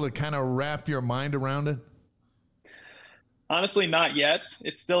been able to kind of wrap your mind around it? Honestly, not yet.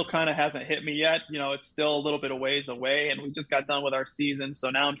 It still kind of hasn't hit me yet. It's still a little bit of ways away, and we just got done with our season. So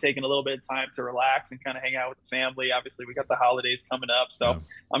now I'm taking a little bit of time to relax and kind of hang out with the family. Obviously, we got the holidays coming up. So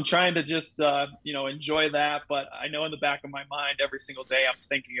I'm trying to just, enjoy that. But I know in the back of my mind, every single day I'm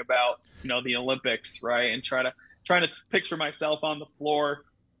thinking about, the Olympics, right? And trying to picture myself on the floor,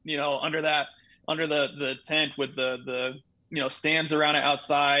 under the tent with the stands around it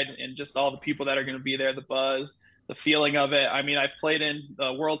outside, and just all the people that are going to be there, the buzz, the feeling of it. I mean, I've played in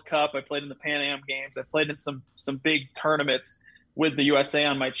the World Cup, I played in the Pan Am Games, I played in some big tournaments with the USA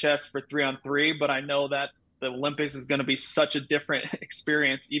on my chest for 3-on-3, but I know that the Olympics is going to be such a different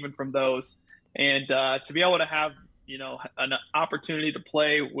experience even from those. And to be able to have, an opportunity to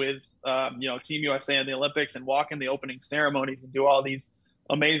play with, Team USA in the Olympics and walk in the opening ceremonies and do all these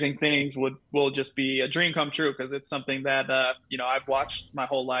amazing things will just be a dream come true, because it's something that, I've watched my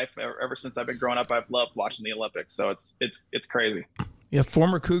whole life. Ever since I've been growing up, I've loved watching the Olympics. So it's crazy. Yeah,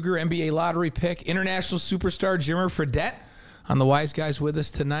 former Cougar NBA lottery pick, international superstar Jimmer Fredette on the Wise Guys with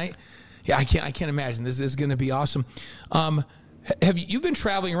us tonight. Yeah, I can't imagine. This is going to be awesome. You've been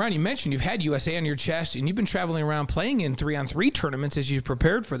traveling around? You mentioned you've had USA on your chest, and you've been traveling around playing in 3-on-3 tournaments as you've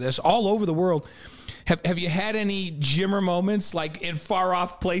prepared for this all over the world. Have you had any Jimmer moments, like in far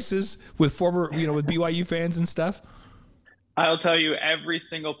off places with former, with BYU fans and stuff? I'll tell you, every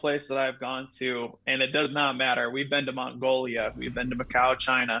single place that I've gone to, and it does not matter. We've been to Mongolia, we've been to Macau,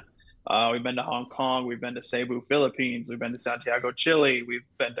 China. We've been to Hong Kong. We've been to Cebu, Philippines. We've been to Santiago, Chile. We've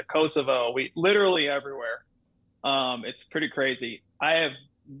been to Kosovo. We literally everywhere. It's pretty crazy. I have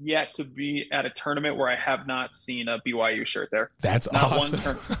yet to be at a tournament where I have not seen a BYU shirt there. That's not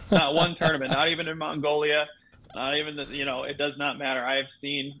awesome. Not one tournament. Not even in Mongolia. Not even it does not matter. I have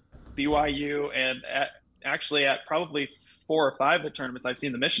seen BYU, and at probably 4 or 5 of the tournaments, I've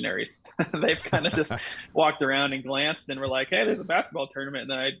seen the missionaries. They've kind of just walked around and glanced and were like, hey, there's a basketball tournament.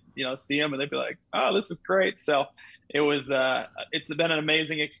 And then I, see them and they'd be like, oh, this is great. So it was, it's been an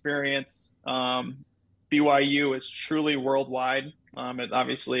amazing experience. BYU is truly worldwide. It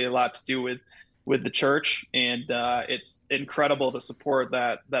obviously a lot to do with the church, and it's incredible the support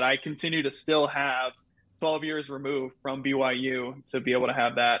that I continue to still have 12 years removed from BYU. To be able to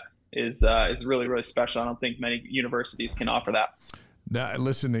have that is really, really special. I don't think many universities can offer that. Now,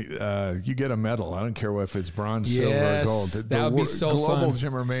 listen, you get a medal. I don't care if it's bronze, silver, or gold. That would be so global fun.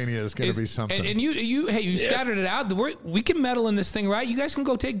 Jimmermania is going to be something. And you scattered it out. We can medal in this thing, right? You guys can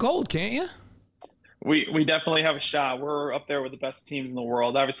go take gold, can't you? We definitely have a shot. We're up there with the best teams in the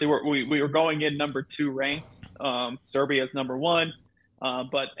world. Obviously, we were going in number 2 ranked. Serbia is number 1.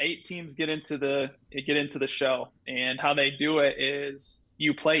 But 8 teams get into the show, and how they do it is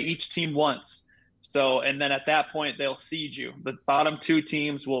you play each team once. So, and then at that point they'll seed you. The bottom 2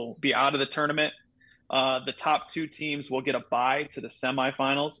 teams will be out of the tournament. The top 2 teams will get a bye to the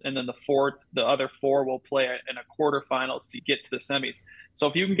semifinals, and then the other 4 will play in a quarterfinals to get to the semis. So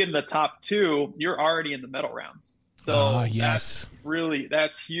if you can get in the top 2, you're already in the medal rounds. So yes,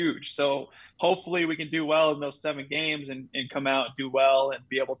 that's huge. So hopefully we can do well in those 7 games and come out and do well and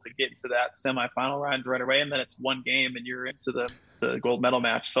be able to get into that semifinal round right away. And then it's 1 game and you're into the gold medal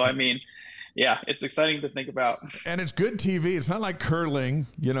match. So, I mean, yeah, it's exciting to think about. And it's good TV. It's not like curling,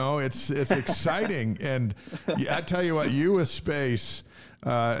 it's exciting. And I tell you what, you with space,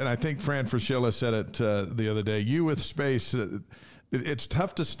 and I think Fran Fraschilla said it the other day, you with space, it's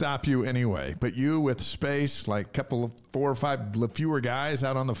tough to stop you anyway, but you with space, like a couple of 4 or 5 fewer guys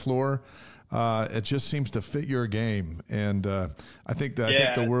out on the floor, it just seems to fit your game. And I think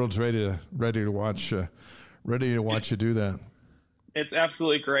the world's ready to watch you do that. It's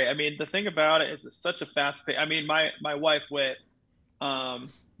absolutely great. I mean, the thing about it is it's such a fast pace. I mean, my wife Whit,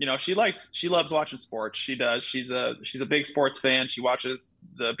 she loves watching sports. She does. She's a big sports fan. She watches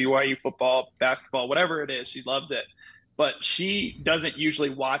the BYU football, basketball, whatever it is. She loves it. But she doesn't usually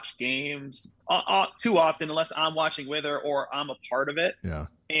watch games too often unless I'm watching with her or I'm a part of it. Yeah.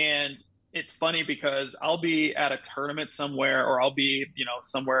 And it's funny because I'll be at a tournament somewhere, or I'll be,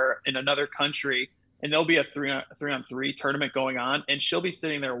 somewhere in another country, and there'll be a 3-on-3 tournament going on, and she'll be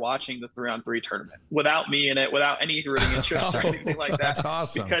sitting there watching the 3-on-3 tournament without me in it, without any rooting interest or anything like that. That's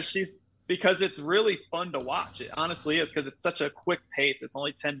awesome. Because it's really fun to watch. It honestly is, because it's such a quick pace. It's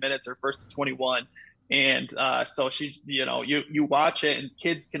only 10 minutes or first to 21. And so she, you watch it, and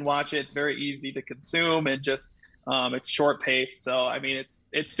kids can watch it. It's very easy to consume, and just it's short pace. So, I mean,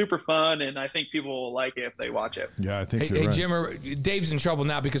 it's super fun, and I think people will like it if they watch it. Yeah, I think Hey, Jimmer, Dave's in trouble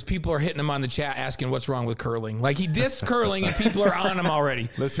now because people are hitting him on the chat asking what's wrong with curling. Like, he dissed curling, and people are on him already.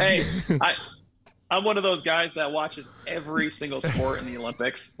 Listen, hey, I'm one of those guys that watches every single sport in the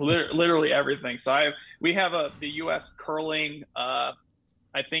Olympics, literally everything. So we have the U.S. curling.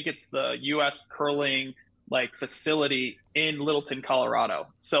 I think it's the U.S. curling facility in Littleton, Colorado.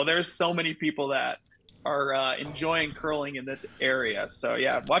 So there's so many people that are enjoying curling in this area. So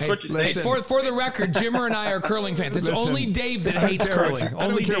yeah, watch what you say. For the record, Jimmer and I are curling fans. It's only Dave that hates curling.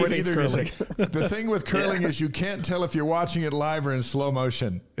 Only Dave hates curling. The thing with curling is you can't tell if you're watching it live or in slow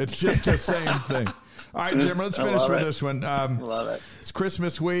motion. It's just the same thing. All right, Jim, let's finish with this one. Love it. It's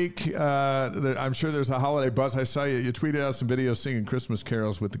Christmas week. I'm sure there's a holiday buzz. I saw you tweeted out some videos singing Christmas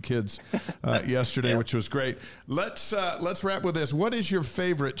carols with the kids yesterday, which was great. Let's wrap with this. What is your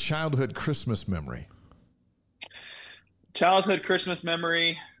favorite childhood Christmas memory? Childhood Christmas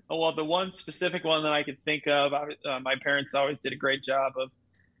memory. Oh, well, the one specific one that I could think of, my parents always did a great job of,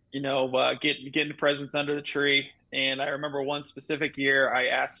 getting presents under the tree. And I remember one specific year I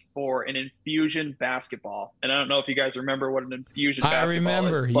asked for an infusion basketball. And I don't know if you guys remember what an infusion basketball is. I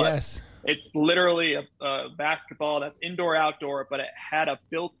remember, yes. It's literally a basketball that's indoor-outdoor, but it had a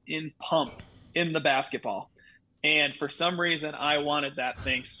built-in pump in the basketball. And for some reason, I wanted that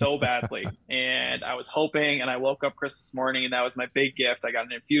thing so badly. And I was hoping, and I woke up Christmas morning, and that was my big gift. I got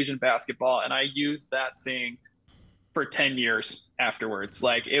an infusion basketball, and I used that thing for 10 years afterwards.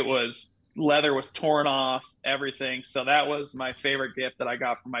 Like, it was – leather was torn off, everything. So that was my favorite gift that I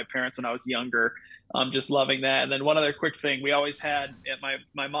got from my parents when I was younger. Just loving that. And then one other quick thing, we always had at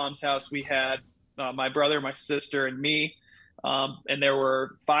my mom's house, we had my brother, my sister, and me. And there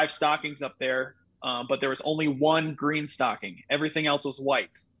were 5 stockings up there, but there was only one green stocking. Everything else was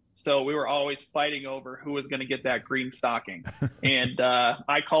white. So we were always fighting over who was going to get that green stocking. And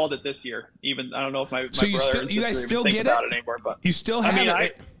I called it this year. Even I don't know if my so brother you guys still think get about it anymore. But you still have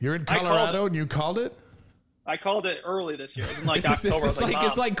it. You're in Colorado and you called it? I called it early this year. It was in like October.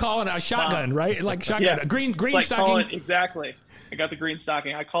 It's like calling a shotgun, right? Like shotgun, yes. a green like stocking. Exactly. I got the green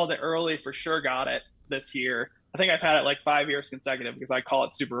stocking. I called it early, for sure got it this year. I think I've had it like 5 years consecutive because I call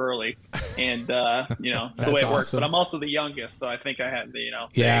it super early, and it's the way it works. But I'm also the youngest, so I think I had they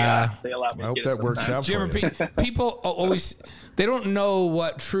allowed me to get it. I hope that works out for you. People always they don't know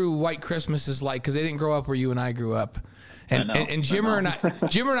what true white Christmas is like because they didn't grow up where you and I grew up. And Jimmer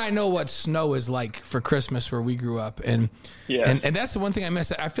and I know what snow is like for Christmas where we grew up, and that's the one thing I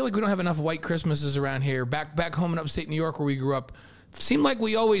miss. I feel like we don't have enough white Christmases around here. Back home in upstate New York where we grew up, seemed like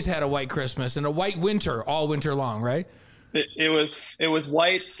we always had a white Christmas and a white winter all winter long, right? It was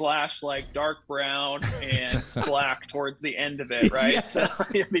white / like dark brown and black towards the end of it, right? Yes.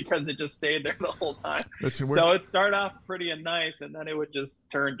 Because it just stayed there the whole time. Listen, so it started off pretty and nice, and then it would just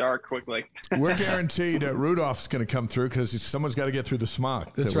turn dark quickly. We're guaranteed Rudolph's going to come through because someone's got to get through the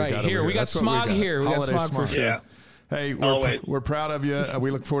smog. That's right. We got smog here. We got smog for sure. Yeah. Hey, we're proud of you.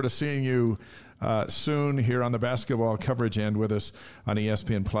 We look forward to seeing you soon here on the basketball coverage end with us on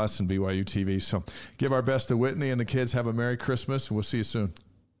ESPN Plus and BYU TV. So give our best to Whitney and the kids. Have a Merry Christmas. We'll see you soon.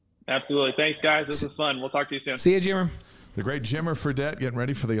 Absolutely. Thanks, guys. This was fun. We'll talk to you soon. See you, Jimmer. The great Jimmer Fredette getting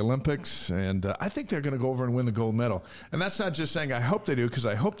ready for the Olympics, and I think they're going to go over and win the gold medal. And that's not just saying I hope they do, because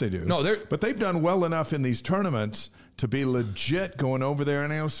I hope they do. No, but they've done well enough in these tournaments to be legit going over there.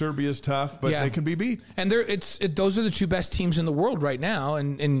 And I know Serbia's tough, but they can be beat. And those are the 2 best teams in the world right now,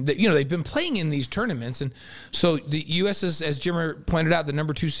 and they've been playing in these tournaments. And so the U.S. is, as Jimmer pointed out, the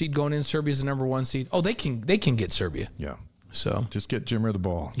number 2 seed going in. Serbia's the number 1 seed. Oh, they can get Serbia. Yeah. So just get Jimmer the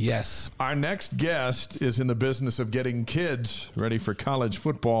ball. Yes. Our next guest is in the business of getting kids ready for college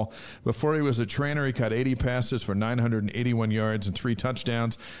football. Before he was a trainer, he caught 80 passes for 981 yards and 3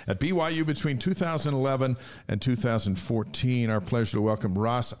 touchdowns at BYU between 2011 and 2014. Our pleasure to welcome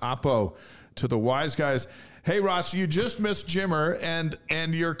Ross Oppo to the Wise Guys. Hey, Ross, you just missed Jimmer,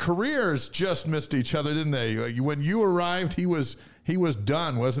 and your careers just missed each other, didn't they? When you arrived, he was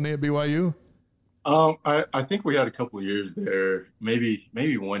done, wasn't he, at BYU? I think we had a couple of years there, maybe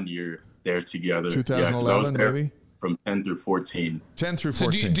 1 year there together. 2011, maybe? From 10 through 14. 10 through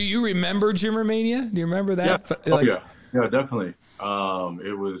 14. So do you remember Jimmermania? Do you remember that? Yeah. Yeah, definitely.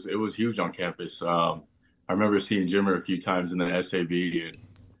 It was huge on campus. I remember seeing Jimmer a few times in the SAB, and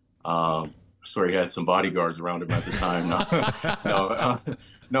I swear he had some bodyguards around him at the time.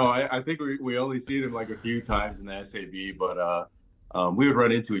 I think we only seen him like a few times in the SAB, but we would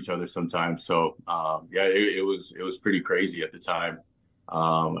run into each other sometimes. So it was pretty crazy at the time.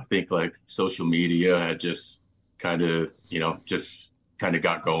 I think like social media had just kind of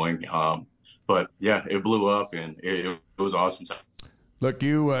got going. But yeah, it blew up, and it was awesome. Look,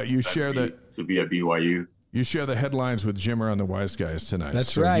 you share that to be at BYU. You share the headlines with Jimmer on the Wise Guys tonight.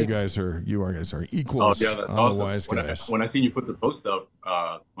 That's right. You guys are equals that's on awesome. the Wise Guys. When I seen you put the post up,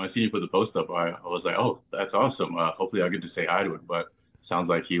 I was like, oh, that's awesome. Hopefully I get to say hi to it. But sounds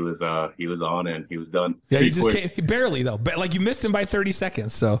like he was on and he was done. Yeah, he just came barely though, but like you missed him by 30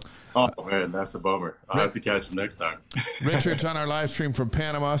 seconds. So. Oh man, that's a bummer. I'll have to catch him next time. Richard's on our live stream from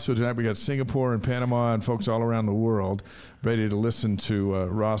Panama. So tonight we got Singapore and Panama and folks all around the world ready to listen to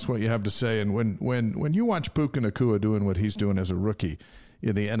Ross, what you have to say. And when you watch Puka Nacua doing what he's doing as a rookie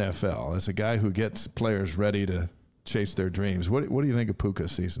in the NFL, as a guy who gets players ready to chase their dreams, what do you think of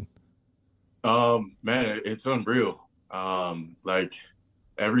Puka's season? Man, it's unreal. Like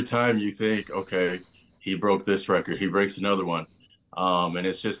every time you think, okay, he broke this record, he breaks another one. And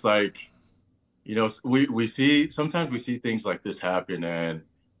it's just like, you know, sometimes we see things like this happen and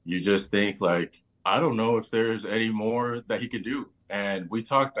you just think like, I don't know if there's any more that he could do. And we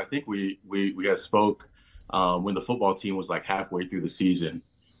talked, I think we had spoke, when the football team was like halfway through the season.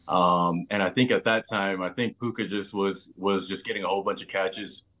 And I think at that time, I think Puka just was just getting a whole bunch of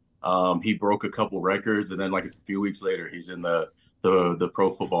catches. He broke a couple records and then like a few weeks later, he's in the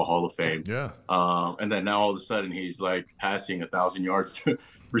Pro Football Hall of Fame. Yeah. And then now all of a sudden he's like passing 1,000 yards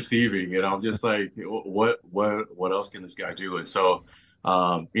receiving. And I'm just like, what else can this guy do? And so,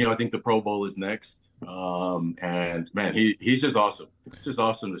 you know, I think the Pro Bowl is next. And man, he's just awesome. It's just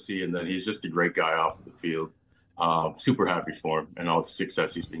awesome to see. And then he's just a great guy off the field. Super happy for him and all the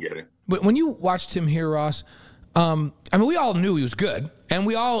success he's been getting. When you watched him here, Ross, I mean, we all knew he was good. And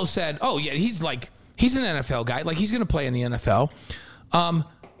we all said, oh yeah, he's an NFL guy. Like he's going to play in the NFL.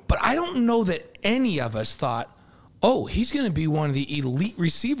 But I don't know that any of us thought, oh, he's going to be one of the elite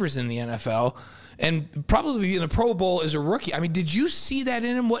receivers in the NFL and probably in the Pro Bowl as a rookie. I mean, did you see that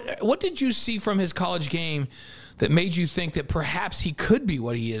in him? What did you see from his college game that made you think that perhaps he could be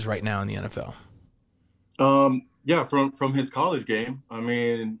what he is right now in the NFL? Yeah, from his college game. I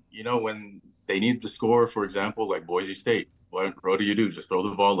mean, you know, when they need to score, for example, like Boise State, what do you do? Just throw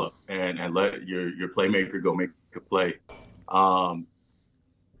the ball up and let your playmaker go make a play.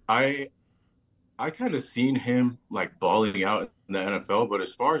 I kind of seen him like balling out in the NFL, but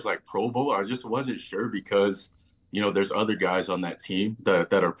as far as like Pro Bowl, I just wasn't sure because, you know, there's other guys on that team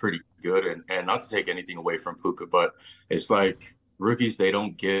that are pretty good and not to take anything away from Puka, but it's like rookies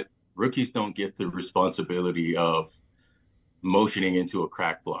don't get the responsibility of motioning into a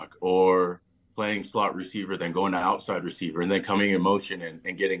crack block or playing slot receiver, then going to outside receiver and then coming in motion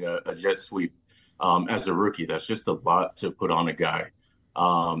and getting a jet sweep. As a rookie, that's just a lot to put on a guy.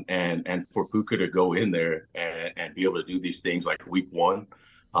 And for Puka to go in there and be able to do these things like week one,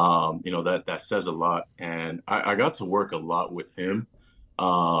 you know, that says a lot. And I got to work a lot with him,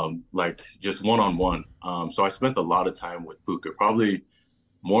 like just one-on-one. So I spent a lot of time with Puka, probably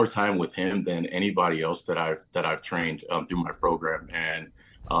more time with him than anybody else that I've trained through my program. And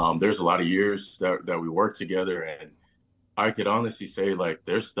there's a lot of years that we worked together, and I could honestly say like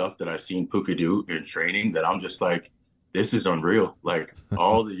there's stuff that I've seen Puka do in training that I'm just like, this is unreal. Like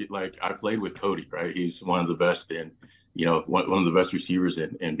like I played with Cody, right? He's one of the best one of the best receivers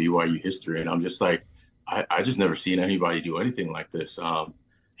in BYU history. And I'm just like, I just never seen anybody do anything like this.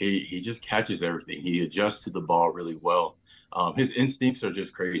 He just catches everything. He adjusts to the ball really well. His instincts are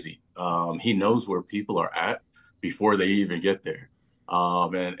just crazy. He knows where people are at before they even get there.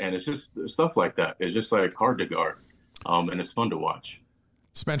 And it's just stuff like that. It's just like hard to guard. And it's fun to watch.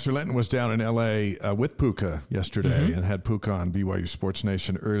 Spencer Linton was down in L.A. With Puka yesterday and had Puka on BYU Sports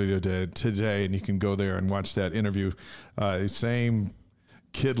Nation earlier today, and you can go there and watch that interview. Same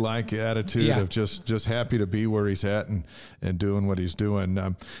kid-like attitude of just happy to be where he's at and doing what he's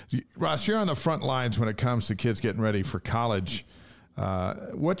doing. Ross, you're on the front lines when it comes to kids getting ready for college.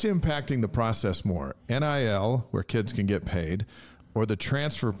 What's impacting the process more, NIL, where kids can get paid, or the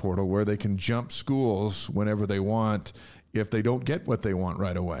transfer portal where they can jump schools whenever they want if they don't get what they want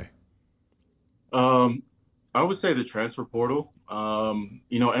right away? I would say the transfer portal.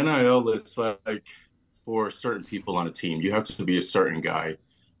 You know, NIL is like for certain people on a team. You have to be a certain guy.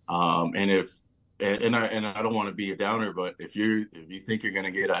 And I don't want to be a downer, but if you think you're going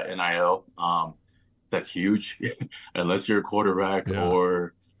to get an NIL, that's huge. Unless you're a quarterback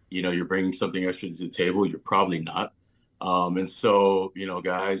or, you know, you're bringing something extra to the table, you're probably not. And so, you know,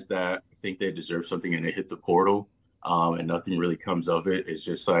 guys that think they deserve something and they hit the portal, and nothing really comes of it. It's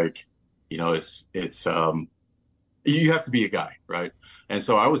just like, you know, it's you have to be a guy, right? And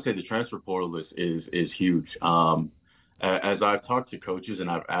so I would say the transfer portal is huge. As I've talked to coaches and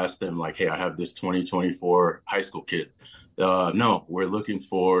I've asked them like, hey, I have this 2024 high school kid. No, we're looking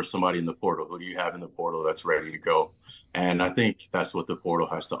for somebody in the portal. Who do you have in the portal that's ready to go? And I think that's what the portal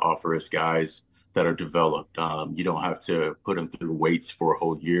has to offer is guys that are developed. You don't have to put them through weights for a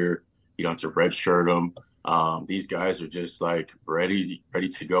whole year. You don't have to redshirt them. These guys are just like ready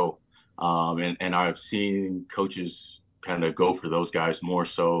to go. And I've seen coaches kind of go for those guys more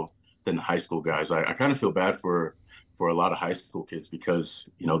so than the high school guys. I kind of feel bad for a lot of high school kids because,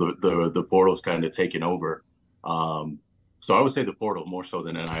 you know, the portal's kind of taken over. So I would say the portal more so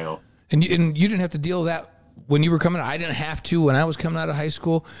than NIL. And you didn't have to deal with that when you were coming out. I didn't have to when I was coming out of high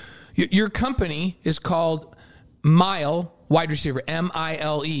school. Your company is called Mile Wide Receiver,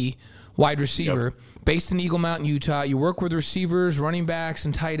 MILE Wide Receiver, based in Eagle Mountain, Utah. You work with receivers, running backs,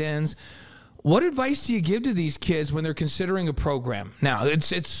 and tight ends. What advice do you give to these kids when they're considering a program? Now,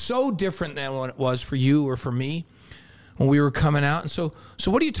 it's so different than what it was for you or for me when we were coming out. And so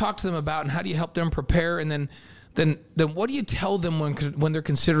what do you talk to them about, and how do you help them prepare? And then what do you tell them when they're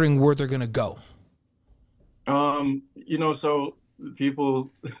considering where they're going to go? You know, so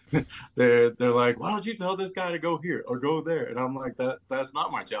people, they're like, why don't you tell this guy to go here or go there? And I'm like, that's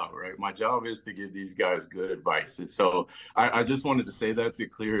not my job, right? My job is to give these guys good advice. And so I just wanted to say that to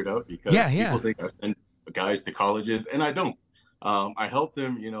clear it up because people think I send guys to colleges, and I don't. I help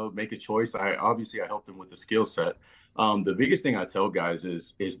them, you know, make a choice. I help them with the skill set. The biggest thing I tell guys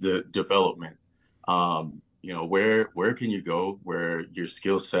is the development. You know, where can you go where your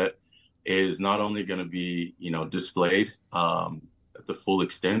skill set is not only going to be, you know, displayed at the full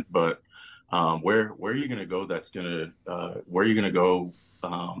extent, but where are you going to go that's going to where are you going to go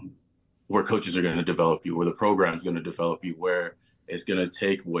where coaches are going to develop you, where the program is going to develop you, where it's going to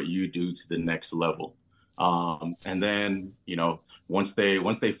take what you do to the next level. And then, you know, once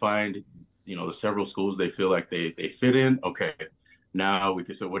they find, you know, the several schools they feel like they fit in, okay, now we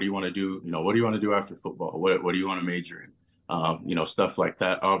can say, what do you want to do? You know, what do you want to do after football? What do you want to major in? You know, stuff like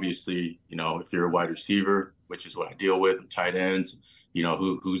that. Obviously, you know, if you're a wide receiver, which is what I deal with, tight ends, you know,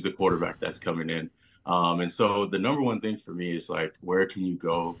 who's the quarterback that's coming in. And so the number one thing for me is like, where can you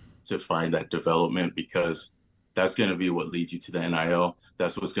go to find that development? Because that's going to be what leads you to the NIL.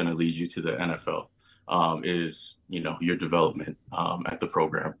 That's what's going to lead you to the NFL, is, you know, your development at the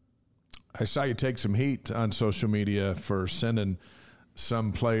program. I saw you take some heat on social media for sending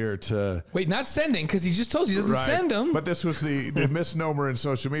some player to not sending, because he just told you he doesn't send them. But this was the misnomer in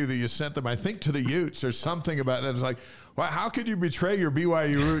social media that you sent them, I think, to the Utes or something about that. It's like, well, how could you betray your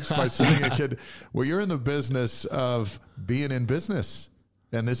BYU roots by sending a kid? Well, you're in the business of being in business,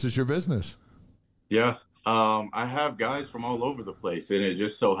 and this is your business. Yeah. I have guys from all over the place, and it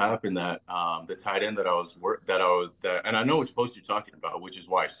just so happened that the tight end and I know which post you're talking about, which is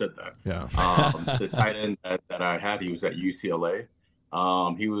why I said that. Yeah. The tight end that I had, he was at UCLA.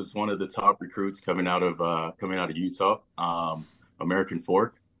 He was one of the top recruits coming out of Utah, American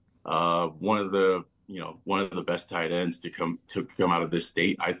Fork. One of the best tight ends to come out of this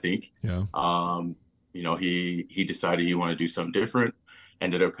state, I think. Yeah. You know, he decided he wanted to do something different.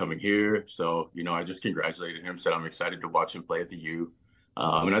 Ended up coming here. So, you know, I just congratulated him, said I'm excited to watch him play at the U.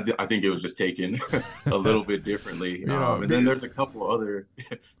 And I think it was just taken a little bit differently. And then there's a couple other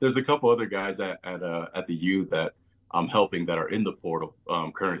guys at the U that I'm helping that are in the portal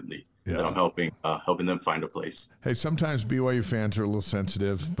currently. Yeah. That I'm helping them find a place. Hey, sometimes BYU fans are a little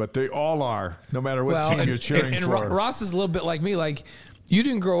sensitive, but they all are, no matter what team you're cheering for. And Ross is a little bit like me. Like, you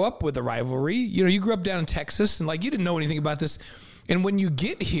didn't grow up with a rivalry. You know, you grew up down in Texas, and like you didn't know anything about this. And when you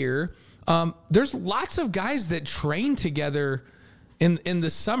get here, there's lots of guys that train together in the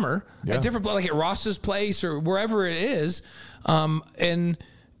summer at different places, like at Ross's place or wherever it is, and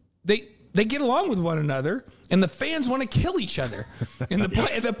they get along with one another. And the fans want to kill each other, and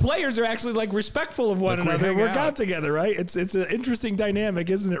the players are actually like respectful of one another. Work out together, right? It's an interesting dynamic,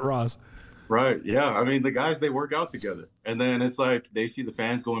 isn't it, Ross? Right. Yeah. I mean, the guys, they work out together, and then it's like they see the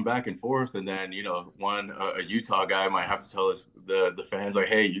fans going back and forth, and then, you know, a Utah guy might have to tell us the fans like,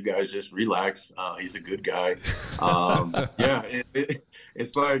 hey, you guys just relax. He's a good guy. Yeah.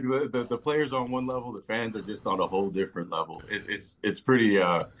 It's like the players on one level, the fans are just on a whole different level. It's pretty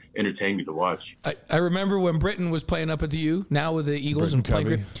entertaining to watch. I remember when Britton was playing up at the U, now with the Eagles, and playing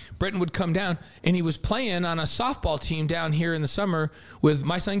great. Britton would come down, and he was playing on a softball team down here in the summer with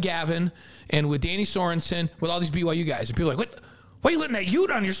my son Gavin and with Danny Sorensen, with all these BYU guys. And people are like, what? Why are you letting that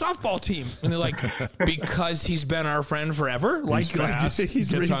Ute on your softball team? And they're like, because he's been our friend forever. Like,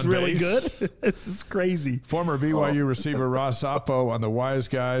 he's really good. It's just crazy. Former BYU receiver Ross Oppo on the Wise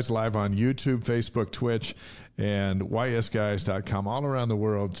Guys, live on YouTube, Facebook, Twitch, and ysguys.com all around the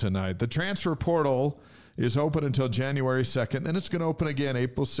world tonight. The transfer portal is open until January 2nd, and it's going to open again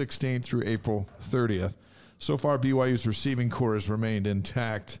April 16th through April 30th. So far, BYU's receiving core has remained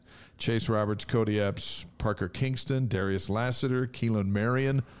intact. Chase Roberts, Cody Epps, Parker Kingston, Darius Lassiter, Keelan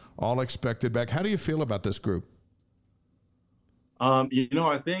Marion, all expected back. How do you feel about this group? You know,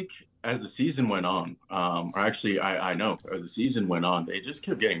 I think as the season went on, or actually I know as the season went on, they just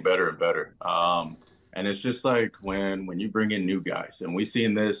kept getting better and better. And it's just like when you bring in new guys, and we've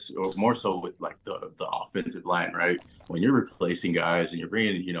seen this more so with like the offensive line, right? When you're replacing guys and you're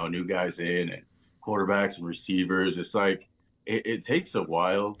bringing, new guys in and quarterbacks and receivers, it's like it takes a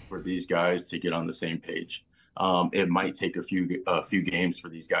while for these guys to get on the same page. It might take a few games for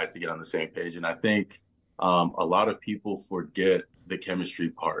these guys to get on the same page. And I think a lot of people forget the chemistry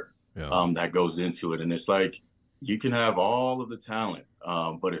part that goes into it. And it's like, you can have all of the talent,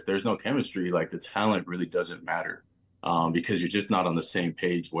 but if there's no chemistry, like the talent really doesn't matter because you're just not on the same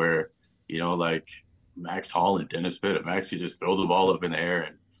page where, like Max Hall and Dennis Pitta. Max could just throw the ball up in the air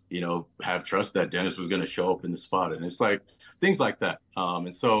and, have trust that Dennis was going to show up in the spot. And it's like things like that.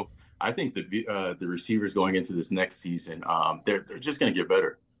 And so I think the receivers going into this next season, they're just going to get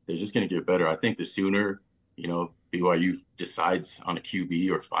better. They're just going to get better. I think the sooner, BYU decides on a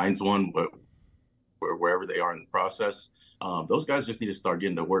QB or finds one, wherever they are in the process, those guys just need to start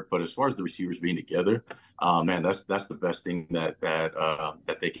getting to work. But as far as the receivers being together, man, that's the best thing that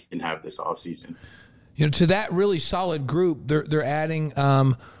they can have this offseason. To that really solid group, they're adding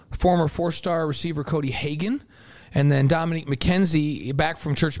former 4-star receiver Cody Hagan, and then Dominique McKenzie back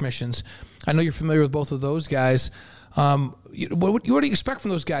from Church Missions. I know you're familiar with both of those guys. What do you expect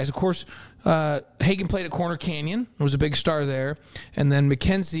from those guys? Of course, Hagan played at Corner Canyon, was a big star there. And then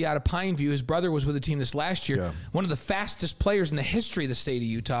McKenzie out of Pineview, his brother was with the team this last year. Yeah. One of the fastest players in the history of the state of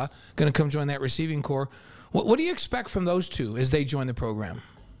Utah, going to come join that receiving corps. What do you expect from those two as they join the program?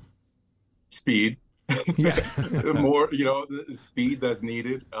 Speed. Yeah. More, the speed that's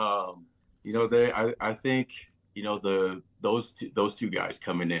needed. I think, those two guys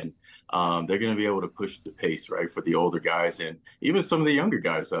coming in, they're going to be able to push the pace, right, for the older guys and even some of the younger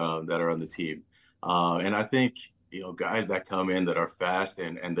guys that are on the team. And I think, guys that come in that are fast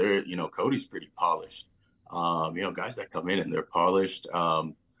and they're, Cody's pretty polished. Guys that come in and they're polished,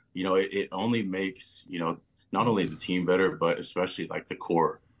 it only makes, not only the team better, but especially like the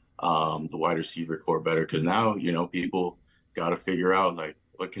core, the wide receiver core better. Because now, people got to figure out, like,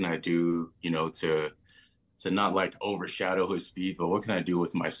 what can I do, to not like overshadow his speed, but what can I do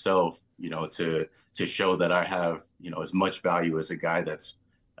with myself, to show that I have, as much value as a guy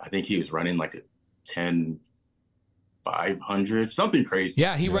I think he was running like a 10.500, something crazy.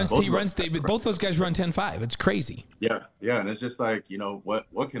 Yeah, both those guys run 10.5. It's crazy. Yeah. And it's just like,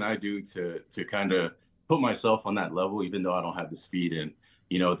 what can I do to kind of put myself on that level, even though I don't have the speed and,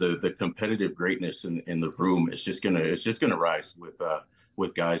 the competitive greatness in the room. It's just gonna rise with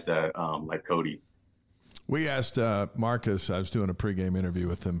guys that like Cody. We asked Marcus, I was doing a pregame interview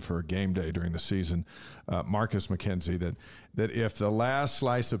with him for game day during the season, Marcus McKenzie, that if the last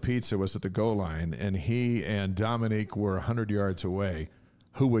slice of pizza was at the goal line and he and Dominique were 100 yards away,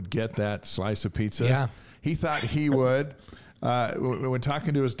 who would get that slice of pizza? Yeah. He thought he would. When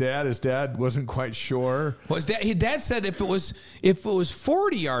talking to his dad wasn't quite sure. Well, his dad said if it was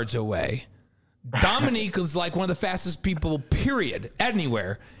 40 yards away, Dominique was like one of the fastest people, period,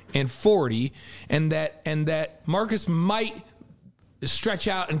 anywhere. And 40, and that Marcus might stretch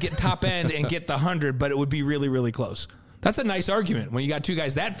out and get top end and get the 100, but it would be really, really close. That's a nice argument when you got two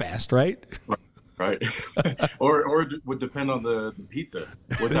guys that fast, right? Right. or it would depend on the pizza,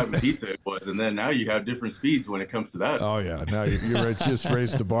 what type of pizza it was, and then now you have different speeds when it comes to that. Oh yeah, now you just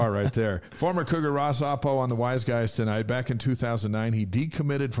raised the bar right there. Former Cougar Ross Oppo on the Wise Guys tonight. Back in 2009, he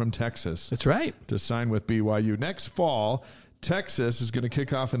decommitted from Texas. That's right. To sign with BYU next fall. Texas is going to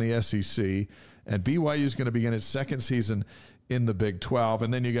kick off in the SEC, and BYU is going to begin its second season in the Big 12.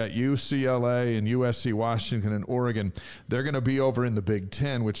 And then you got UCLA and USC, Washington, and Oregon. They're going to be over in the Big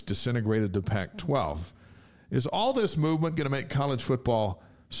 10, which disintegrated the Pac-12. Is all this movement going to make college football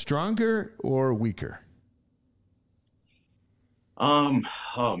stronger or weaker? Oh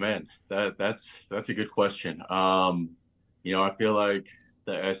man, that's a good question. I feel like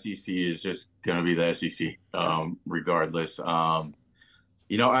the SEC is just going to be the SEC, regardless.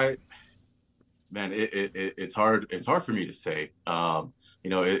 It's hard for me to say.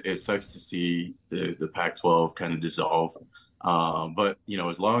 It sucks to see the Pac-12 kind of dissolve. But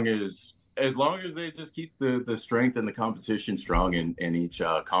as long as they just keep the strength and the competition strong in each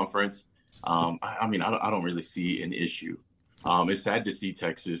conference, I don't really see an issue. It's sad to see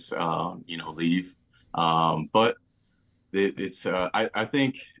Texas, leave, but it's I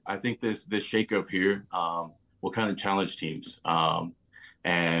think this shakeup here will kind of challenge teams,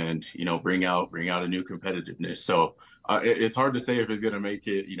 and bring out a new competitiveness. So it's hard to say if it's going to make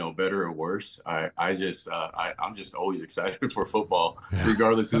it better or worse. I'm just always excited for football,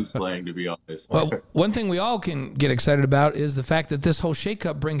 regardless who's playing. To be honest. Well, one thing we all can get excited about is the fact that this whole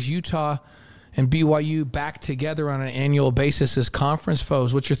shakeup brings Utah and BYU back together on an annual basis as conference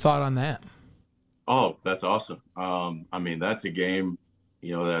foes. What's your thought on that? Oh, that's awesome. I mean, that's a game,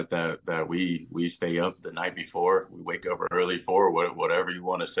 that we stay up the night before, we wake up early for, whatever you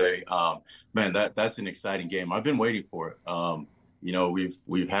want to say. Man, that's an exciting game. I've been waiting for it.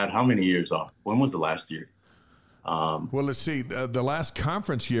 We've had how many years off? When was the last year? Well, let's see. The last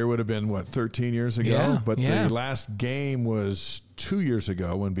conference year would have been, 13 years ago? Yeah, but yeah. the last game was 2 years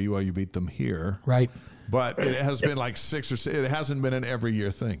ago when BYU beat them here. Right. But it has been like 6 or 7. It hasn't been an every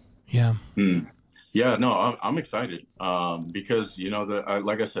year thing. Yeah. Yeah, no, I'm excited because,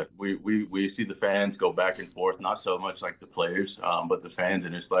 like I said, we see the fans go back and forth, not so much like the players, but the fans.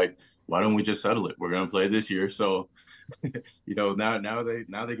 And it's like, why don't we just settle it? We're going to play this year. So,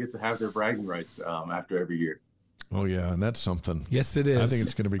 now they get to have their bragging rights after every year. Oh, yeah, and that's something. Yes, it is. I think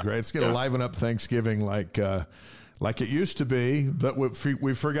it's going to be great. It's going to liven up Thanksgiving like it used to be, but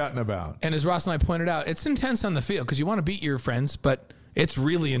we've forgotten about. And as Ross and I pointed out, it's intense on the field because you want to beat your friends, but it's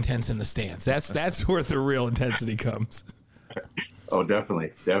really intense in the stands. That's where the real intensity comes. Oh,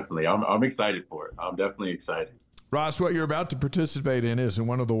 definitely. I'm excited for it. I'm definitely excited. Ross, what you're about to participate in is in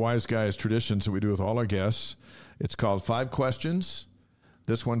one of the Wise Guys traditions that we do with all our guests. It's called 5 Questions.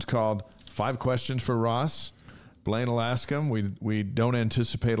 This one's called 5 Questions for Ross. Blaine will ask him. We don't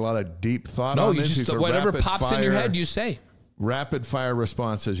anticipate a lot of deep thought on this. No, you just whatever pops in your head, you say. Rapid fire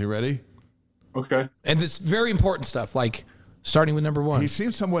responses. You ready? Okay. And it's very important stuff, like starting with number 1. He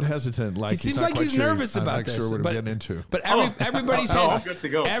seems somewhat hesitant. Like he seems like he's nervous about this. Sure what we're getting into. But everybody's had good to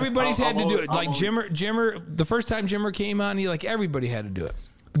go. Everybody's had to do it. Like Jimmer, the first time Jimmer came on, everybody had to do it.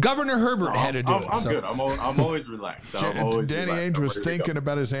 Governor Herbert had to do it. I'm good. I'm always relaxed. Danny Ainge was thinking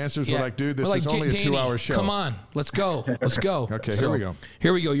about his answers. We're like, dude, this is only a 2-hour show. Come on, let's go. Okay, here we go.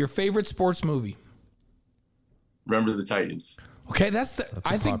 Here we go. Your favorite sports movie? Remember the Titans. Okay,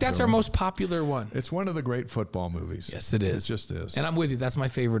 I think that's our most popular one. It's one of the great football movies. Yes, it is. It just is. And I'm with you. That's my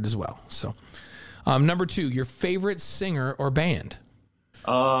favorite as well. So, number 2, your favorite singer or band?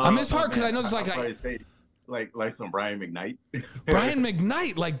 It's hard because I know there's like some Brian McKnight. Brian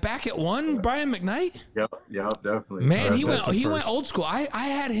McKnight, like back at 1, Brian McKnight? Yep, definitely. Man, he went old school. I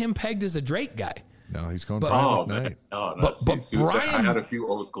had him pegged as a Drake guy. No, he's going Brian McKnight. Oh, no, but Brian, I had a few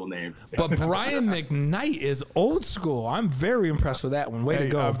old school names. But Brian McKnight is old school. I'm very impressed with that one. Way to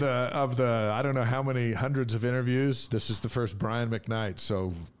go. Of the I don't know how many hundreds of interviews, this is the first Brian McKnight.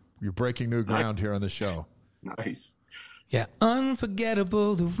 So you're breaking new ground here on the show. Nice. Yeah,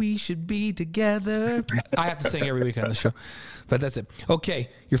 unforgettable that we should be together. I have to sing every week on the show, but that's it. Okay,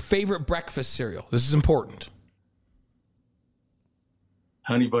 your favorite breakfast cereal. This is important.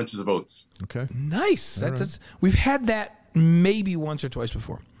 Honey Bunches of Oats. Okay, nice. That's we've had that maybe once or twice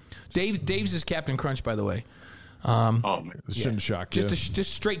before. Dave's is Captain Crunch, by the way. It shouldn't shock you.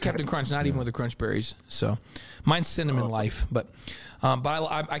 Just straight Captain Crunch, not even with the Crunch Berries. So, mine's Cinnamon Life, but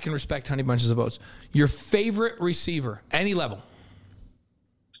I can respect Honey Bunches of Oats. Your favorite receiver, any level?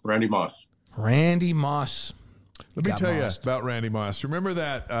 Randy Moss. Randy Moss. Let me tell you about Randy Moss. Remember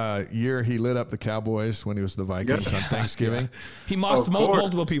that year he lit up the Cowboys when he was the Vikings on Thanksgiving? He mossed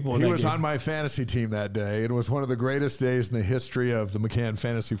multiple people. He was on my fantasy team that day. It was one of the greatest days in the history of the McCann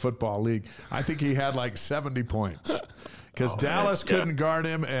Fantasy Football League. I think he had like 70 points because Dallas couldn't guard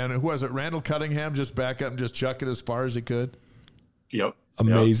him. And who was it? Randall Cunningham just back up and just chuck it as far as he could. Yep.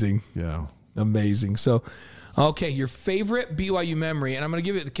 Amazing. Yeah. Amazing. So, okay, your favorite BYU memory, and I'm going to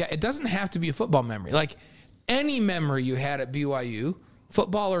give it it doesn't have to be a football memory. Like any memory you had at BYU,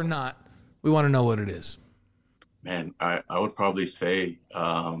 football or not, we want to know what it is. Man, I would probably say,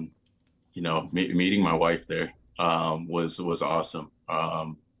 meeting my wife there was awesome.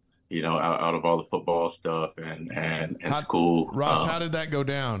 Out of all the football stuff and school. Ross, how did that go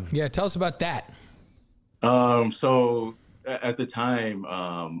down? Yeah, tell us about that. So at the time,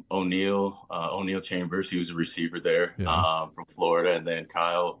 O'Neal Chambers, he was a receiver there from Florida, and then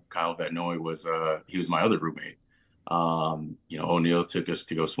Kyle Vatnoy was my other roommate. O'Neal took us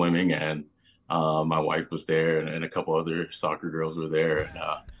to go swimming, and my wife was there, and a couple other soccer girls were there. And,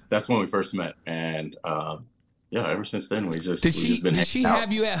 that's when we first met, and ever since then we just did she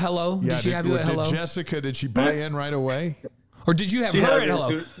have you at hello? Yeah, did she have you at hello? Jessica, did she buy in right away? Or did you have her at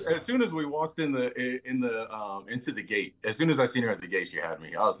hello? As soon as we walked into the gate, as soon as I seen her at the gate, she had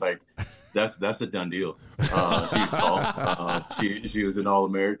me. I was like, that's a done deal. She's tall. She was an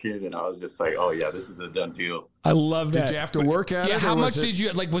All-American, and I was just like, oh yeah, this is a done deal. I love that. Did you have to work at it? Yeah, how much did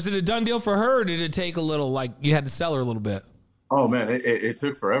you like? Was it a done deal for her, or did it take a little? Like you had to sell her a little bit. Oh man, it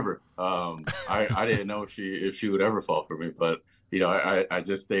took forever. I didn't know if she would ever fall for me, but I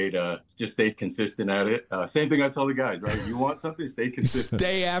just stayed consistent at it. Same thing I tell the guys, right? You want something, stay consistent.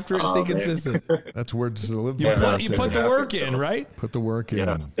 Stay after it, stay consistent. That's words to live by. You put the work in, right? Put the work in.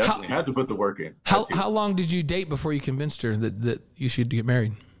 Yeah, definitely had to put the work in. How long did you date before you convinced her that you should get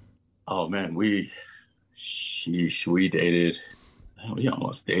married? Oh man, we dated. We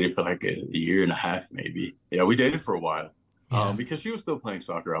almost dated for like a year and a half, maybe. Yeah, we dated for a while. Because she was still playing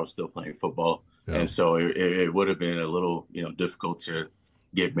soccer, I was still playing football. Yeah. And so it would have been a little, difficult to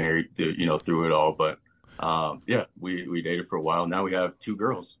get married to, through it all. But we dated for a while. Now we have 2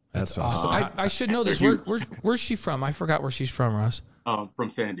 girls. That's awesome. I should know this. Where's she from? I forgot where she's from, Ross. From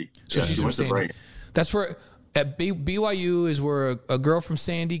Sandy. So she's from Sandy. That's where at BYU is where a girl from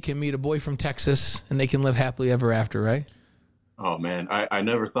Sandy can meet a boy from Texas and they can live happily ever after, right? Oh man, I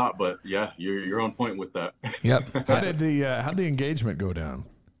never thought, but yeah, you're on point with that. Yep. How'd the engagement go down?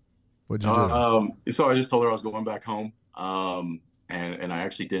 What'd you do? So I just told her I was going back home. And I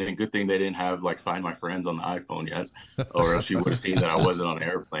actually didn't. Good thing they didn't have like Find My Friends on the iPhone yet, or else she would have seen that I wasn't on an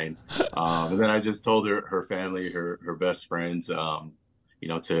airplane. And then I just told her family, her best friends,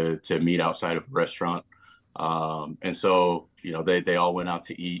 to meet outside of a restaurant. And so, they all went out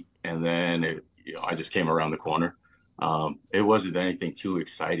to eat, and then I just came around the corner. It wasn't anything too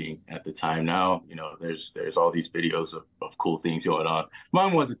exciting at the time. Now, there's all these videos of cool things going on.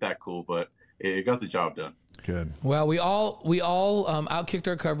 Mine wasn't that cool, but it got the job done. Good. Well, we all outkicked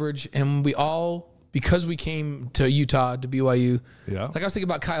our coverage, and we all, because we came to Utah, to BYU. Yeah. Like I was thinking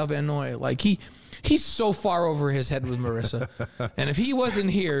about Kyle Van Noy. Like he's so far over his head with Marissa. And if he wasn't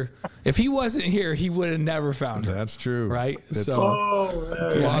here, he would have never found her. That's true. Right?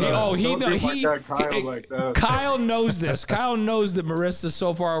 Kyle knows this. Kyle knows that Marissa's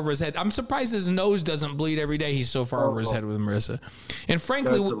so far over his head. I'm surprised his nose doesn't bleed every day. He's so far over his head with Marissa. And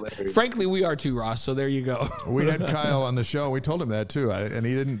frankly, we are too, Ross. So there you go. We had Kyle on the show. We told him that too. And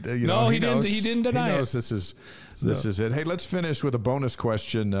he didn't, he didn't deny it. He knows this is it. Hey, let's finish with a bonus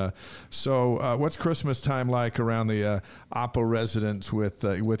question. So what's Christmas time like around the Oppo residence with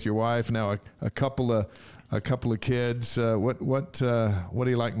your wife? Now a couple of kids. What do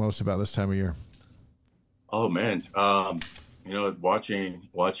you like most about this time of year? Oh man, watching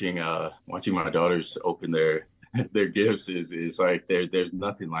my daughters open their gifts is like there's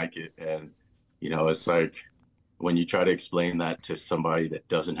nothing like it. And it's like when you try to explain that to somebody that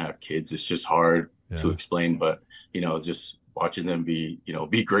doesn't have kids, it's just hard to explain. But just watching them be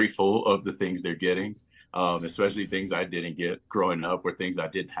grateful of the things they're getting, especially things I didn't get growing up or things I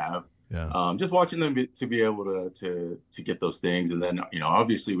didn't have. Yeah. Just watching them to be able to get those things. And then,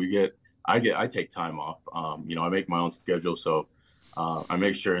 obviously I take time off. I make my own schedule. So I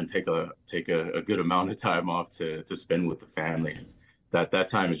make sure and take a good amount of time off to spend with the family. That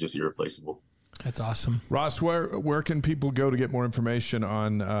time is just irreplaceable. That's awesome. Ross, where can people go to get more information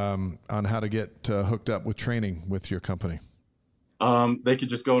on how to get hooked up with training with your company? They could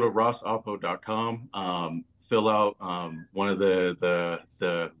just go to rossoppo.com, fill out one of the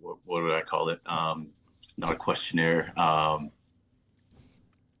what do I call it? Not a questionnaire.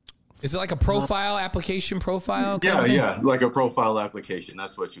 Is it like a profile application profile? Yeah, like a profile application.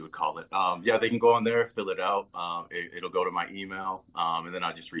 That's what you would call it. They can go on there, fill it out. It'll go to my email, and then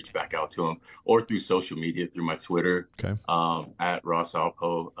I just reach back out to them, or through social media, through my Twitter, at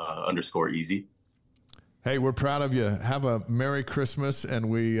RossAlpo _easy. Hey, we're proud of you. Have a Merry Christmas, and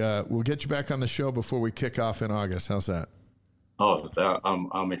we'll get you back on the show before we kick off in August. How's that? Oh,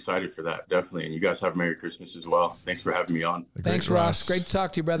 I'm excited for that, definitely. And you guys have Merry Christmas as well. Thanks for having me on. Thanks, Ross. Great to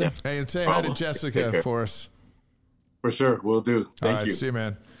talk to you, brother. Yeah. Hey, and say hi to Jessica for us. For sure, we'll do. Thank you. See you,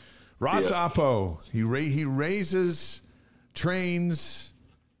 man. Ross Oppo. He raises, trains.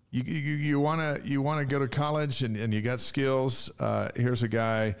 You want to go to college and you got skills. Here's a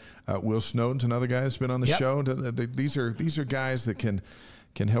guy. Will Snowden's another guy that's been on the show. These are guys that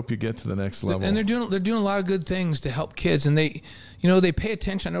can help you get to the next level. And they're doing a lot of good things to help kids, and they pay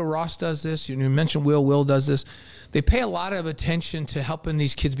attention. I know Ross does this. You mentioned Will does this. They pay a lot of attention to helping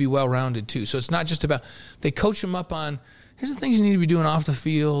these kids be well-rounded too. So it's not just about, they coach them up on, here's the things you need to be doing off the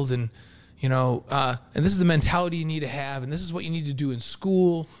field, and and this is the mentality you need to have, and this is what you need to do in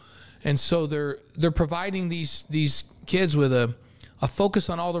school. And so they're providing these kids with a focus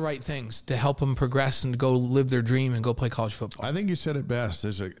on all the right things to help them progress and go live their dream and go play college football. I think you said it best.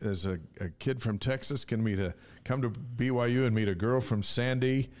 There's a kid from Texas come to BYU and meet a girl from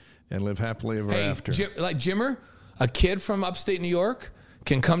Sandy and live happily ever after. Like Jimmer, a kid from upstate New York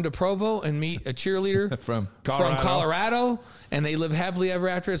can come to Provo and meet a cheerleader from Colorado, and they live happily ever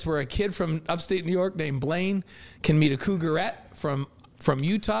after. It's where a kid from upstate New York named Blaine can meet a Cougarette from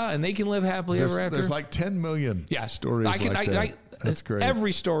Utah, and they can live happily ever after. There's like 10 million stories like that. That's great.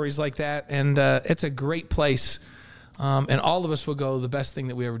 Every story's like that, and it's a great place. And all of us will go, the best thing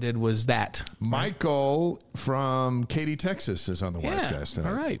that we ever did was that. Michael from Katy, Texas is on the Wise Guys tonight.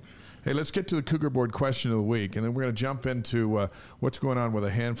 All right. Hey, let's get to the Cougar Board question of the week, and then we're going to jump into what's going on with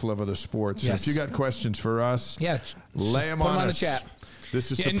a handful of other sports. Yes. So if you got questions for us, lay them on the chat.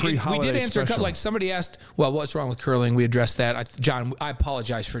 This is the pre-holiday We did answer special. like somebody asked, well, what's wrong with curling? We addressed that. John, I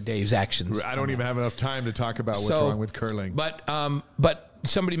apologize for Dave's actions. I don't even have enough time to talk about what's wrong with curling. But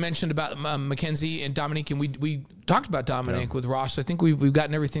somebody mentioned about Mackenzie and Dominique, and we talked about Dominique with Ross. I think we've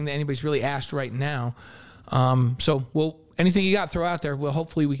gotten everything that anybody's really asked right now. So anything you got, throw out there. Well,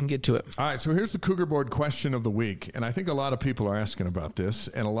 hopefully we can get to it. All right, so here's the Cougar Board question of the week, and I think a lot of people are asking about this,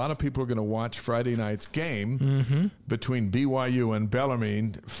 and a lot of people are going to watch Friday night's game between BYU and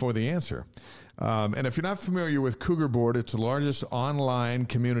Bellarmine for the answer. And if you're not familiar with Cougar Board, it's the largest online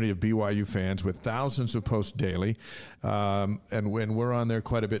community of BYU fans with thousands of posts daily. And when we're on there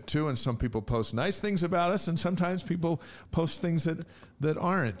quite a bit too, and some people post nice things about us, and sometimes people post things that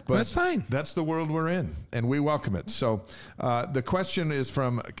aren't. But that's fine. That's the world we're in, and we welcome it. So the question is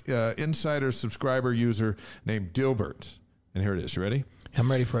from insider subscriber user named Dilbert. And here it is. You ready?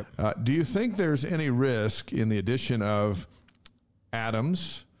 I'm ready for it. Do you think there's any risk in the addition of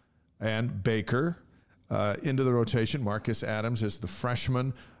Adams and Baker into the rotation? Marcus Adams is the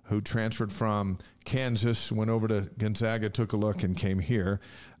freshman who transferred from Kansas, went over to Gonzaga, took a look, and came here.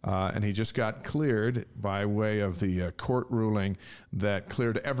 And he just got cleared by way of the court ruling that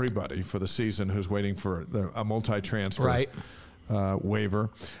cleared everybody for the season who's waiting for a multi-transfer waiver.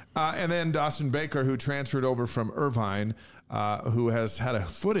 And then Dawson Baker, who transferred over from Irvine, who has had a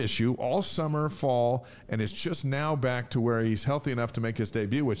foot issue all summer, fall, and is just now back to where he's healthy enough to make his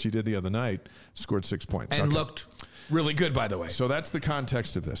debut, which he did the other night, scored 6 points. And looked really good, by the way. So that's the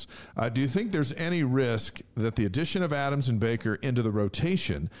context of this. Do you think there's any risk that the addition of Adams and Baker into the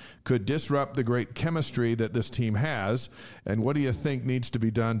rotation could disrupt the great chemistry that this team has? And what do you think needs to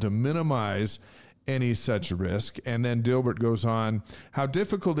be done to minimize any such risk? And then Dilbert goes on, how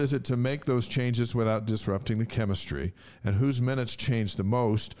difficult is it to make those changes without disrupting the chemistry? And whose minutes change the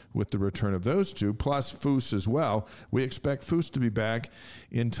most with the return of those two, plus Foose as well? We expect Foose to be back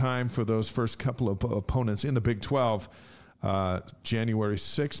in time for those first couple of opponents in the Big 12, January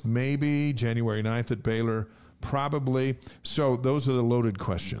 6th, maybe, January 9th at Baylor, probably. So those are the loaded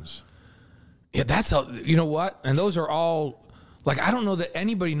questions. Yeah, you know what? And those are all... Like, I don't know that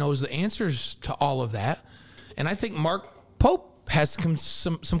anybody knows the answers to all of that. And I think Mark Pope has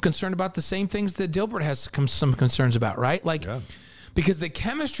some concern about the same things that Dilbert has some concerns about, right? Like, because the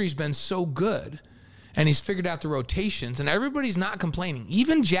chemistry's been so good and he's figured out the rotations and everybody's not complaining.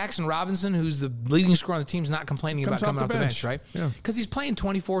 Even Jackson Robinson, who's the leading scorer on the team, is not complaining about coming off the bench, right? Because he's playing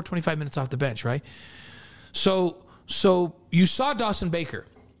 24, 25 minutes off the bench, right? So you saw Dawson Baker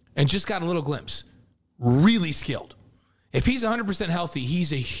and just got a little glimpse. Really skilled. If he's 100% healthy,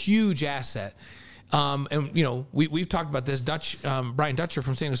 he's a huge asset. And, you know, we've talked about this. Brian Dutcher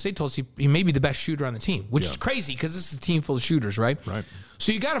from San Jose State told us he may be the best shooter on the team, which is crazy because this is a team full of shooters, right? Right.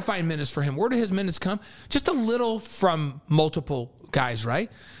 So you got to find minutes for him. Where do his minutes come? Just a little from multiple guys,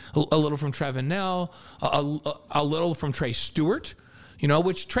 right? A little from Trevin Nell, a little from Trey Stewart, you know,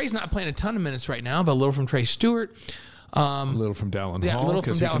 which Trey's not playing a ton of minutes right now, but a little from Trey Stewart. A little from Dallin Hall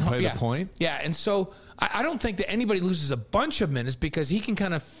because he can play the point. Yeah, and so I don't think that anybody loses a bunch of minutes because he can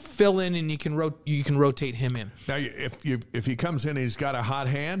kind of fill in and you can rotate him in. Now, if he comes in and he's got a hot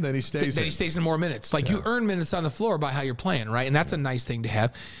hand, then he stays in. Then he stays in more minutes. Like you earn minutes on the floor by how you're playing, right? And that's a nice thing to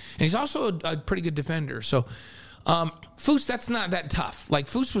have. And he's also a pretty good defender. So Foose, that's not that tough. Like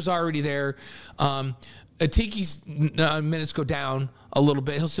Foose was already there. Atiki's minutes go down a little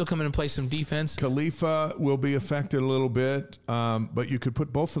bit. He'll still come in and play some defense. Khalifa will be affected a little bit, but you could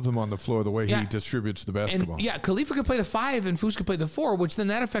put both of them on the floor the way he distributes the basketball. And Khalifa could play the 5 and Foose could play the 4, which then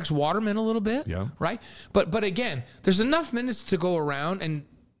that affects Waterman a little bit, right? But again, there's enough minutes to go around, and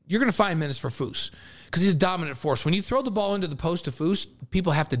you're going to find minutes for Foose because he's a dominant force. When you throw the ball into the post to Foose,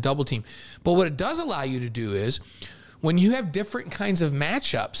 people have to double team. But what it does allow you to do is when you have different kinds of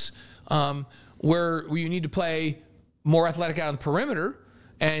matchups, where you need to play more athletic out on the perimeter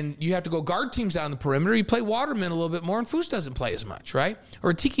and you have to go guard teams out on the perimeter, you play Waterman a little bit more and Foose doesn't play as much, right?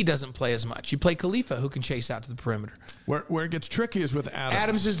 Or Tiki doesn't play as much. You play Khalifa, who can chase out to the perimeter. Where it gets tricky is with Adams.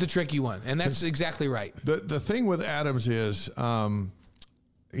 Adams is the tricky one, and that's exactly right. The thing with Adams is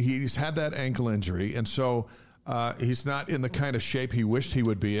he's had that ankle injury, and so he's not in the kind of shape he wished he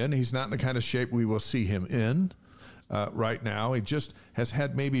would be in. He's not in the kind of shape we will see him in. Right now, he just has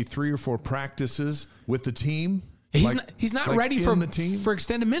had maybe 3 or 4 practices with the team. He's not ready for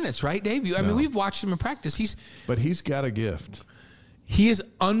extended minutes, right, Dave? I mean, we've watched him in practice. But he's got a gift. he is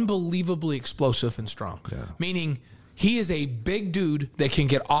unbelievably explosive and strong. Yeah. Meaning he is a big dude that can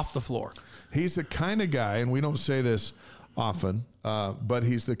get off the floor. He's the kind of guy, and we don't say this often, but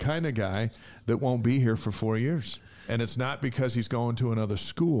he's the kind of guy that won't be here for 4 years. And it's not because he's going to another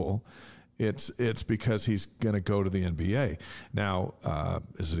school. It's because he's going to go to the NBA. Now,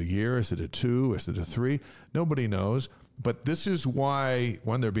 is it a year? Is it a 2? Is it a 3? Nobody knows. But this is why,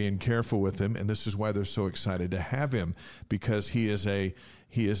 one, they're being careful with him, and this is why they're so excited to have him, because he is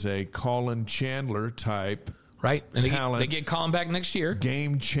a Colin Chandler type, right? And talent. They get Colin back next year.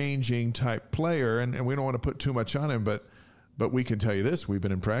 Game-changing type player, and we don't want to put too much on him, but we can tell you this: we've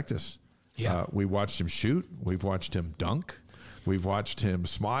been in practice. Yeah, we watched him shoot. We've watched him dunk. We've watched him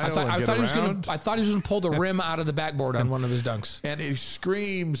smile and I get thought around. I thought he was going to pull the rim out of the backboard on one of his dunks. And he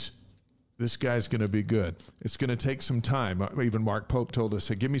screams, this guy's going to be good. It's going to take some time. Even Mark Pope told us,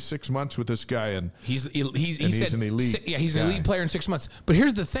 hey, give me 6 months with this guy. And he said an elite he's an guy. elite player in 6 months. But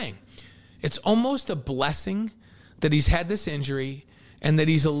here's the thing. It's almost a blessing that he's had this injury and that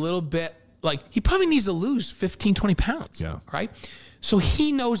he's a little bit, like, he probably needs to lose 15, 20 pounds. Yeah. Right? So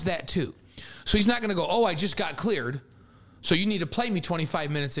he knows that too. So he's not going to go, oh, I just got cleared, so you need to play me 25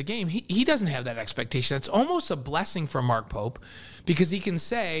 minutes a game. He doesn't have that expectation. It's almost a blessing for Mark Pope because he can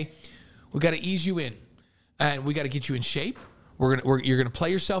say, we got to ease you in, and we got to get you in shape. You're going to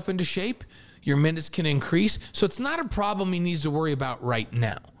play yourself into shape. Your minutes can increase. So it's not a problem he needs to worry about right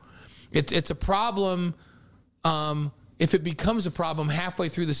now. It's a problem if it becomes a problem halfway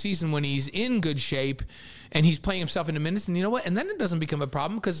through the season when he's in good shape and he's playing himself into minutes. And you know what? And then it doesn't become a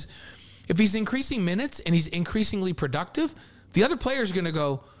problem because if he's increasing minutes and he's increasingly productive, the other players are going to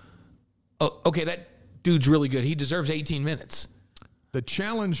go, oh, okay, that dude's really good. He deserves 18 minutes. The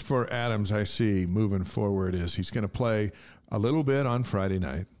challenge for Adams, I see, moving forward is he's going to play a little bit on Friday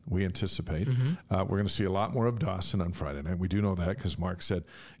night, we anticipate. Mm-hmm. We're going to see a lot more of Dawson on Friday night. We do know that because Mark said,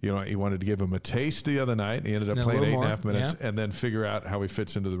 he wanted to give him a taste the other night. He ended up playing 8.5 minutes and then figure out how he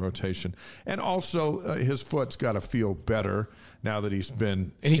fits into the rotation. And also, his foot's got to feel better now that he's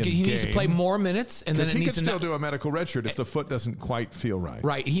been and he in needs to play more minutes. And then he can still do a medical redshirt if the foot doesn't quite feel right.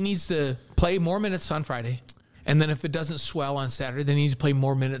 Right. He needs to play more minutes on Friday. And then if it doesn't swell on Saturday, then he needs to play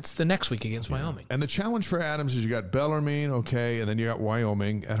more minutes the next week against Wyoming. And the challenge for Adams is you got Bellarmine, okay, and then you got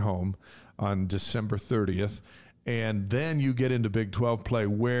Wyoming at home on December 30th. And then you get into Big 12 play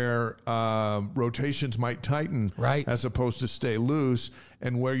where rotations might tighten as opposed to stay loose,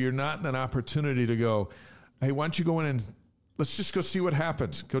 and where you're not in an opportunity to go, hey, why don't you go in and let's just go see what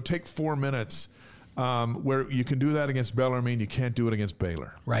happens. Go take 4 minutes. Where you can do that against Bellarmine, you can't do it against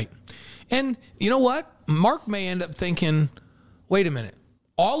Baylor. Right. And you know what? Mark may end up thinking, wait a minute,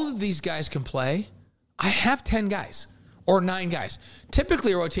 all of these guys can play. I have 10 guys or 9 guys.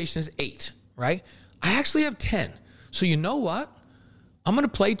 Typically a rotation is 8, right? I actually have 10. So you know what? I'm going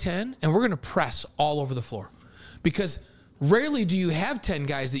to play 10 and we're going to press all over the floor. Because rarely do you have 10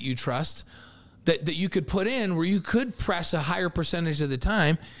 guys that you trust that you could put in where you could press a higher percentage of the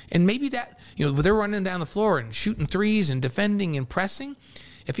time. And maybe that, they're running down the floor and shooting threes and defending and pressing.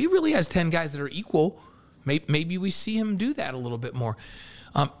 If he really has 10 guys that are equal, maybe we see him do that a little bit more.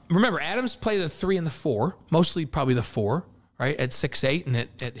 Remember, Adams played the 3 and the 4, mostly probably the 4, right, at 6'8", and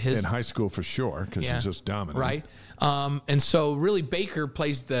at his... In high school for sure, because he's just dominant. Right. And so really Baker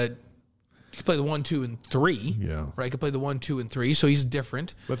plays he can play the 1, 2, and 3. Yeah. Right. He can play the 1, 2, and 3. So he's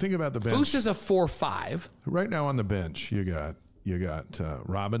different. But think about the bench. Foose is a 4-5. Right now on the bench, you got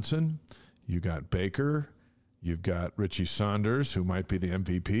Robinson, you got Baker, you've got Richie Saunders, who might be the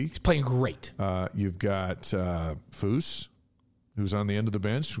MVP. He's playing great. You've got Foose, who's on the end of the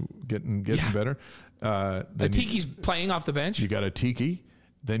bench, getting better. Tiki's playing off the bench. You got a Tiki.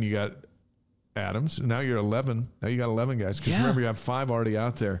 Then you got Adams. Now you're 11. Now you got 11 guys. Because remember, you have 5 already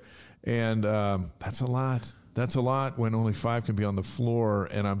out there. And that's a lot. That's a lot when only 5 can be on the floor.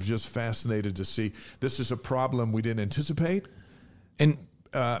 And I'm just fascinated to see. This is a problem we didn't anticipate.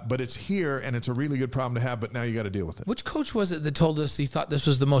 But it's here, and it's a really good problem to have, but now you got to deal with it. Which coach was it that told us he thought this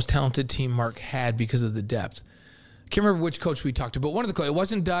was the most talented team Mark had because of the depth? I can't remember which coach we talked to, but one of the coaches. It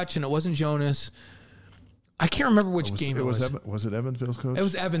wasn't Dutch, and it wasn't Jonas. I can't remember which game it was. Was it Evansville's coach? It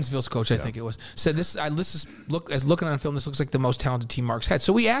was Evansville's coach, I think it was. Said this. Looking on film, this looks like the most talented team Mark's had.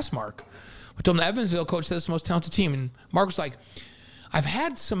 So we asked Mark. We told him the Evansville coach said it's the most talented team, and Mark was like, "I've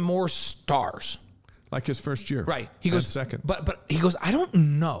had some more stars." Like his first year. Right. He goes second. But he goes, I don't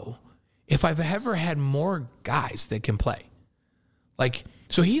know if I've ever had more guys that can play. Like,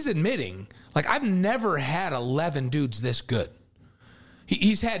 so he's admitting, like, I've never had 11 dudes this good.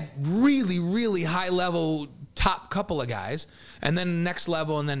 He's had really, really high level top couple of guys, and then next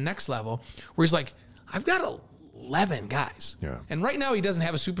level, and then next level, where he's like, I've got 11 guys. Yeah. And right now he doesn't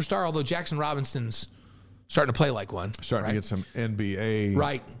have a superstar, although Jackson Robinson's starting to play like one. Starting to get some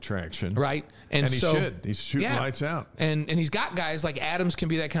NBA traction. Right. And he should. He's shooting lights out. And he's got guys like Adams can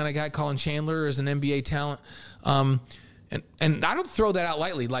be that kind of guy. Colin Chandler is an NBA talent. And I don't throw that out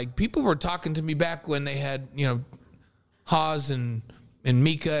lightly. Like, people were talking to me back when they had, Haas and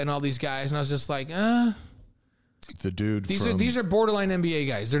Mika and all these guys, and I was just like, the dude. These are borderline NBA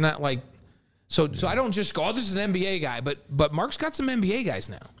guys. They're not like so I don't just go, oh, this is an NBA guy, but Mark's got some NBA guys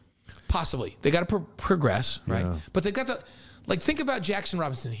now. Possibly. They got to progress, right? Yeah. But they got think about Jackson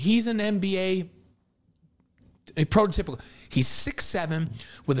Robinson. He's an NBA a prototypical. He's 6'7"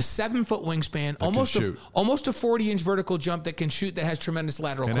 with a 7-foot wingspan, almost a 40-inch vertical jump that can shoot, that has tremendous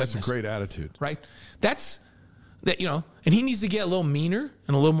lateral quickness. And that's a great attitude. Right? And he needs to get a little meaner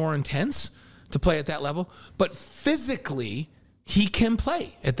and a little more intense to play at that level. But physically, he can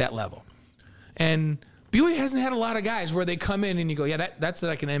play at that level. And BYU hasn't had a lot of guys where they come in and you go, yeah, that's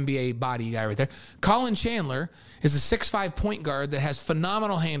like an NBA body guy right there. Colin Chandler is a 6'5" point guard that has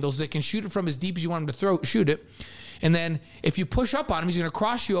phenomenal handles, that can shoot it from as deep as you want him to shoot it. And then if you push up on him, he's going to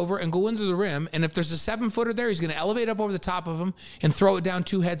cross you over and go into the rim. And if there's a 7-footer there, he's going to elevate up over the top of him and throw it down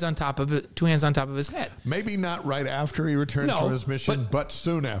two hands on top of his head. Maybe not right after he returns from his mission, but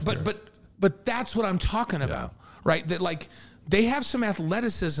soon after. But that's what I'm talking about, right? That, like, they have some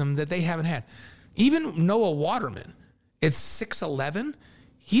athleticism that they haven't had. Even Noah Waterman, it's 6'11".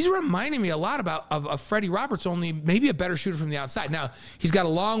 He's reminding me a lot of Freddie Roberts, only maybe a better shooter from the outside. Now, he's got a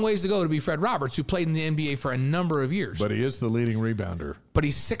long ways to go to be Fred Roberts, who played in the NBA for a number of years. But he is the leading rebounder. But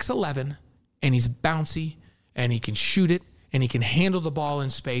he's 6'11", and he's bouncy, and he can shoot it, and he can handle the ball in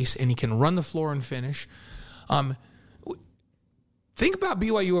space, and he can run the floor and finish. Think about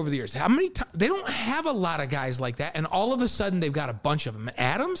BYU over the years. How many times they don't have a lot of guys like that, and all of a sudden they've got a bunch of them.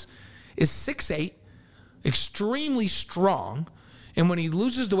 Adams is 6'8", extremely strong, and when he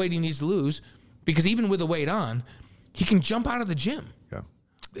loses the weight he needs to lose, because even with the weight on, he can jump out of the gym. Yeah.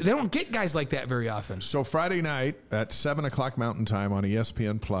 They don't get guys like that very often. So Friday night at 7 o'clock Mountain Time on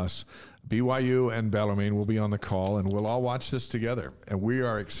ESPN Plus, BYU and Bellarmine will be on the call, and we'll all watch this together. And we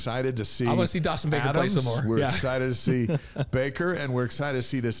are excited to see. I want to see Dawson Baker Adams. play some more. We're excited to see Baker, and we're excited to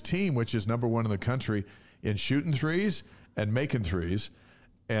see this team, which is number one in the country in shooting threes and making threes.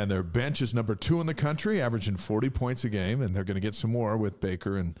 And their bench is number 2 in the country, averaging 40 points a game, and they're going to get some more with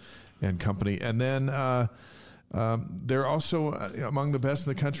Baker and company. And then they're also among the best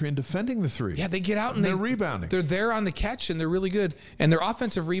in the country in defending the three. Yeah, they get out and they're rebounding. They're there on the catch, and they're really good. And their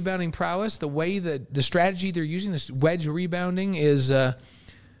offensive rebounding prowess, the way that the strategy they're using, this wedge rebounding, is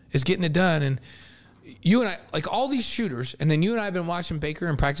getting it done. And you and I, like all these shooters, and then you and I have been watching Baker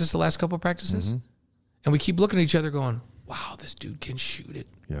in practice the last couple of practices, and we keep looking at each other going, wow, this dude can shoot it.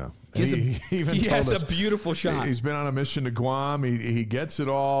 Yeah. He has a beautiful shot. He's been on a mission to Guam. He gets it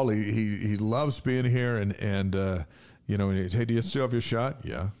all. He loves being here. And hey, do you still have your shot?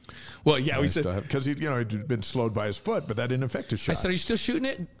 Yeah. Well, yeah, we said. Because he'd been slowed by his foot, but that didn't affect his shot. I said, are you still shooting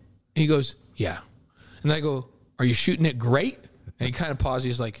it? And he goes, yeah. And then I go, are you shooting it great? And he kind of pauses.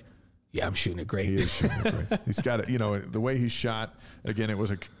 He's like, yeah, I'm shooting it great. He is shooting it great. He's got it. The way he shot, again, it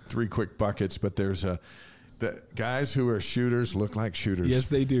was 3 quick buckets, but there's the guys who are shooters look like shooters. Yes,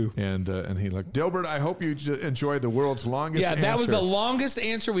 they do. And he looked. Dilbert, I hope you enjoyed the world's longest answer. Yeah, that was the longest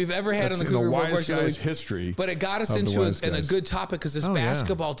answer we've ever had on the Cougar Wise Guys history. But it got us into a good topic, because this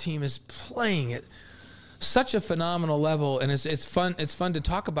basketball team is playing at such a phenomenal level, and it's fun. It's fun to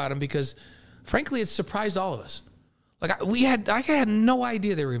talk about them because, frankly, it's surprised all of us. Like I had no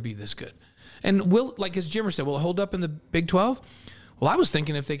idea they were going to be this good. And like as Jimmer said, will it hold up in the Big 12? Well, I was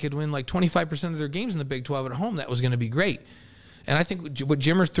thinking if they could win like 25% of their games in the Big 12 at home, that was going to be great. And I think what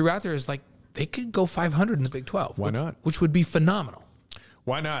Jimmer threw out there is like they could go 500 in the Big 12. Why not? Which would be phenomenal.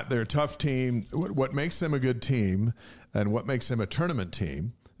 Why not? They're a tough team. What makes them a good team and what makes them a tournament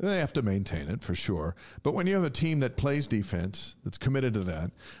team, they have to maintain it for sure. But when you have a team that plays defense, that's committed to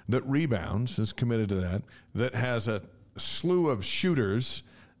that rebounds, is committed to that has a slew of shooters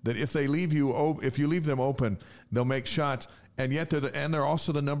that if you leave them open, they'll make shots. And yet they're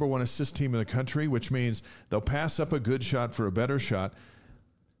also the number 1 assist team in the country, which means they'll pass up a good shot for a better shot.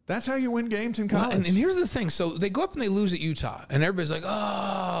 That's how you win games in college. Well, and here's the thing. So they go up and they lose at Utah, and everybody's like,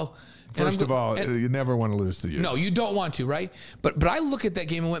 oh. First of all, you never want to lose to Utes. No, you don't want to, right? But I look at that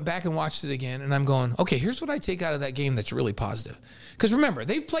game and went back and watched it again, and I'm going, okay, here's what I take out of that game that's really positive. Because remember,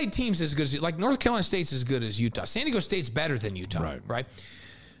 they've played teams as good as, like North Carolina State's as good as Utah. San Diego State's better than Utah, right?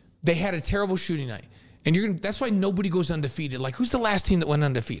 They had a terrible shooting night. And that's why nobody goes undefeated. Like, who's the last team that went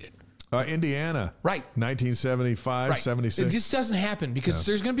undefeated? Indiana. Right. 1975, 76. It just doesn't happen because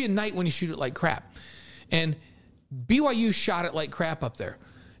there's going to be a night when you shoot it like crap. And BYU shot it like crap up there.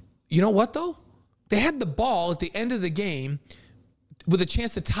 You know what, though? They had the ball at the end of the game with a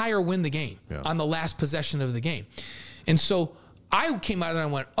chance to tie or win the game on the last possession of the game. And so I came out there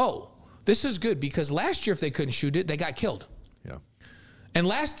and I went, oh, this is good, because last year if they couldn't shoot it, they got killed. Yeah. And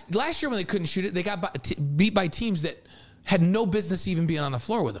last year when they couldn't shoot it, they got beat by teams that had no business even being on the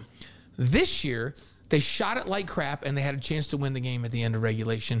floor with them. This year, they shot it like crap, and they had a chance to win the game at the end of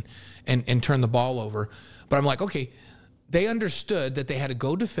regulation and turn the ball over. But I'm like, okay, they understood that they had to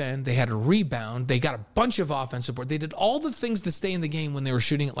go defend, they had to rebound, they got a bunch of offensive board. They did all the things to stay in the game when they were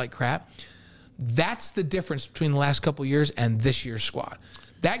shooting it like crap. That's the difference between the last couple of years and this year's squad.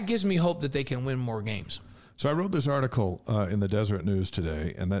 That gives me hope that they can win more games. So I wrote this article in the Deseret News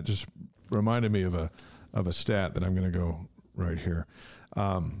today, and that just reminded me of a stat that I'm going to go right here.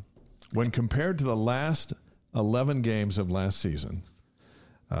 When compared to the last 11 games of last season,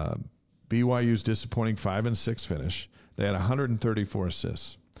 BYU's disappointing 5-6 finish, they had 134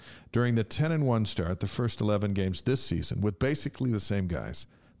 assists. During the 10-1 start, the first 11 games this season, with basically the same guys,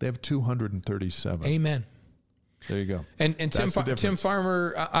 they have 237. Amen. There you go. And Tim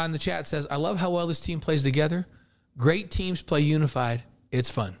Farmer on the chat says, I love how well this team plays together. Great teams play unified. It's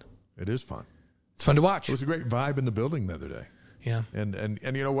fun. It is fun. It's fun to watch. It was a great vibe in the building the other day. Yeah. And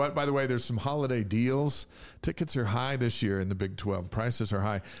you know what? By the way, there's some holiday deals. Tickets are high this year in the Big 12. Prices are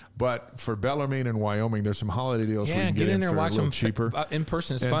high. But for Bellarmine and Wyoming, there's some holiday deals where you can get in there and watch them cheaper. In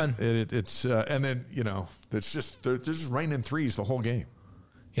person, it's fun. It's and then, you know, it's just they're just raining threes the whole game.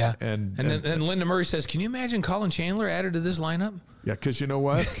 Yeah. And then Linda Murray says, can you imagine Colin Chandler added to this lineup? Yeah, because you know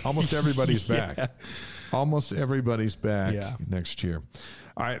what? Almost everybody's back. Yeah. Almost everybody's back next year.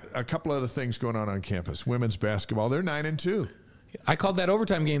 All right, a couple other things going on campus. Women's basketball, they're 9-2. I called that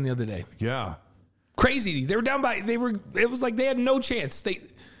overtime game the other day. Yeah. Crazy. They were down by, it was like they had no chance.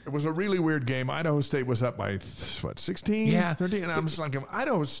 It was a really weird game. Idaho State was up by, 16? Yeah. 13? And I'm just like,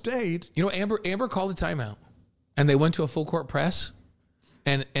 Idaho State. You know, Amber called a timeout, and they went to a full court press.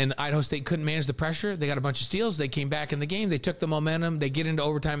 And Idaho State couldn't manage the pressure. They got a bunch of steals. They came back in the game. They took the momentum. They get into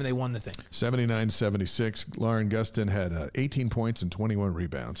overtime, and they won the thing. 79-76. Lauren Gustin had 18 points and 21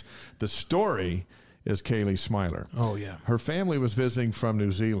 rebounds. The story is Kaylee Smiler. Oh, yeah. Her family was visiting from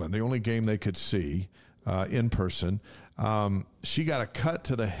New Zealand, the only game they could see in person. She got a cut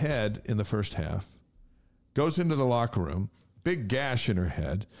to the head in the first half, goes into the locker room, big gash in her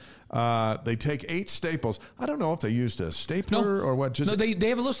head. They take 8 staples. I don't know if they used a stapler or what. No, they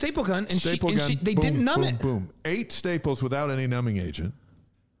have a little staple gun, and they didn't numb it. Boom. 8 staples without any numbing agent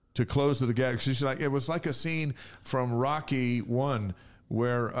to close the gap. She's like, it was like a scene from Rocky 1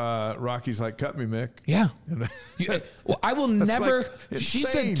 where Rocky's like, cut me, Mick. Yeah. Well, I will never.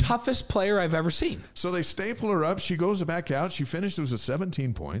 She's the toughest player I've ever seen. So they staple her up. She goes back out. She finishes with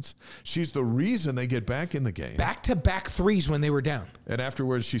 17 points. She's the reason they get back in the game. Back-to-back threes when they were down. And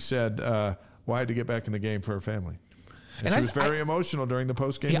afterwards she said, well, I had to get back in the game for her family. And she was very emotional during the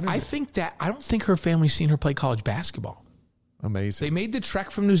post-game interview. I don't think her family's seen her play college basketball. Amazing. They made the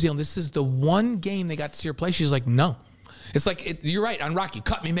trek from New Zealand. This is the one game they got to see her play. She's like, no. It's like, you're right, on Rocky.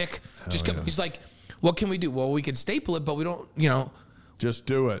 Cut me, Mick. He's like, what can we do? Well, we can staple it, but we don't, Just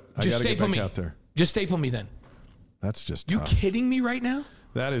do it. I got to get back out there. Just staple me then. That's just tough. You kidding me right now?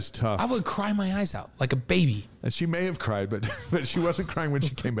 That is tough. I would cry my eyes out like a baby. And she may have cried, but she wasn't crying when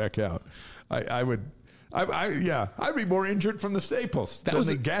she came back out. I'd be more injured from the staples. That was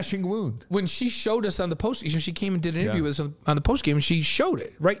a gashing wound. When she showed us on the post, she came and did an interview with us on the post game, and she showed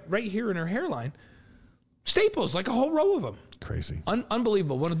it right here in her hairline. Staples, like a whole row of them. Crazy.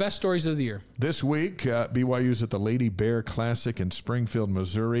 Unbelievable. One of the best stories of the year. This week, BYU's at the Lady Bear Classic in Springfield,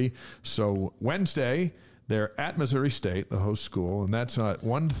 Missouri. So Wednesday, they're at Missouri State, the host school, and that's at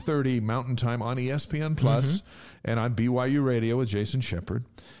 1:30 Mountain Time on ESPN Plus and on BYU Radio with Jason Shepard.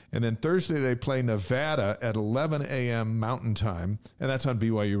 And then Thursday, they play Nevada at 11 a.m. Mountain Time, and that's on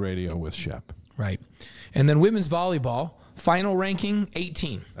BYU Radio with Shep. Right. And then women's volleyball. Final ranking,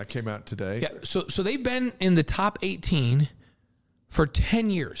 18. That came out today. Yeah, so they've been in the top 18 for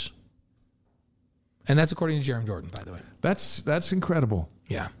 10 years. And that's according to Jerem Jordan, by the way. That's incredible.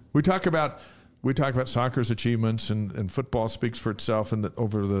 Yeah. We talk about soccer's achievements, and football speaks for itself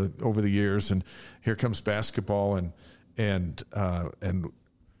over the years, and here comes basketball and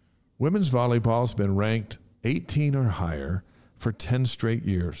women's volleyball's been ranked 18 or higher for 10 straight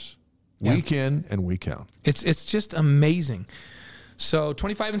years. Week in and week out. It's just amazing. So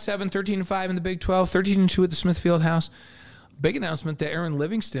 25-7, 13-5 in the Big 12, 13-2 at the Smith Fieldhouse. Big announcement that Erin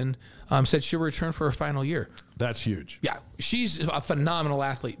Livingston said she'll return for her final year. That's huge. Yeah, she's a phenomenal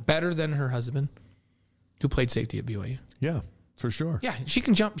athlete, better than her husband, who played safety at BYU. Yeah, for sure. Yeah, she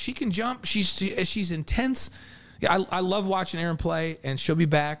can jump. She's intense. Yeah, I love watching Erin play, and she'll be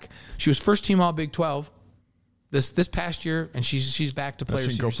back. She was first team All Big 12 this past year, and she's back to play. She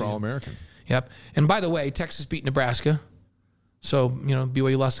can go for All-American. Yep. And by the way, Texas beat Nebraska. So,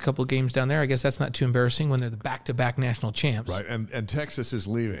 BYU lost a couple of games down there. I guess that's not too embarrassing when they're the back-to-back national champs. Right, and Texas is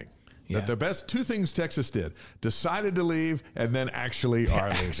leaving. Yeah. The best two things Texas did: decided to leave, and then actually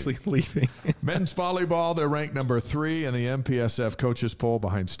are leaving. Men's volleyball, they're ranked number 3 in the MPSF coaches poll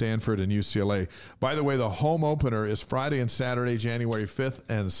behind Stanford and UCLA. By the way, the home opener is Friday and Saturday, January 5th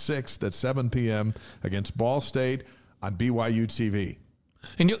and 6th at 7 p.m. against Ball State on BYU TV.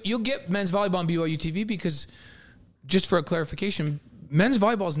 And you'll get men's volleyball on BYU TV because, just for a clarification, men's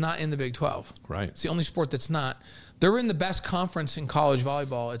volleyball is not in the Big 12. Right. It's the only sport that's not. They're in the best conference in college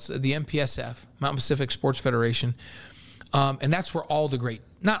volleyball. It's the MPSF, Mountain Pacific Sports Federation. And that's where all the great,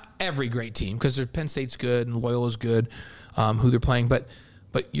 not every great team, because Penn State's good and Loyola's good, who they're playing. But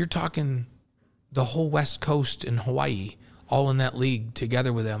you're talking the whole West Coast and Hawaii all in that league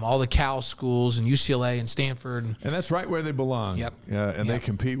together with them, all the Cal schools and UCLA and Stanford. And that's right where they belong. Yep. They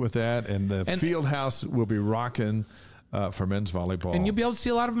compete with that, and the field house will be rocking for men's volleyball. And you'll be able to see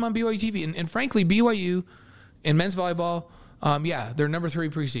a lot of them on BYU TV. And frankly, BYU in men's volleyball, they're number 3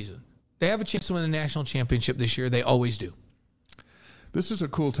 preseason. They have a chance to win the national championship this year. They always do. This is a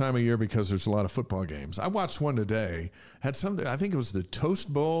cool time of year because there's a lot of football games. I watched one today. I think it was the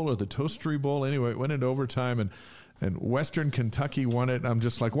Toast Bowl or the Toastery Bowl. Anyway, it went into overtime, and Western Kentucky won it. And I'm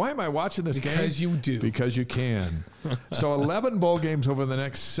just like, why am I watching this game? Because you do. Because you can. So 11 bowl games over the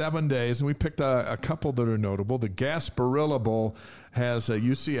next 7 days, and we picked a couple that are notable. The Gasparilla Bowl has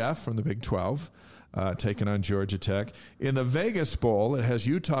UCF from the Big 12 taking on Georgia Tech. In the Vegas Bowl, it has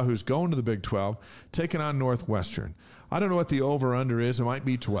Utah, who's going to the Big 12, taking on Northwestern. I don't know what the over-under is. It might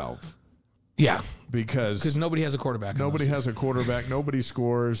be 12. Yeah. Because nobody has a quarterback. Nobody has a quarterback. Nobody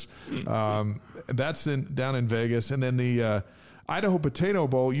scores. That's down in Vegas. And then the Idaho Potato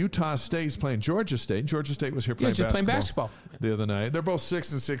Bowl, Utah State's playing Georgia State. Georgia State was here playing basketball the other night. They're both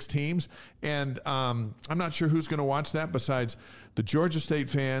 6-6 teams. And I'm not sure who's going to watch that besides the Georgia State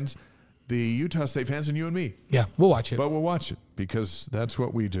fans, the Utah State fans, and you and me. Yeah, we'll watch it. But we'll watch it because that's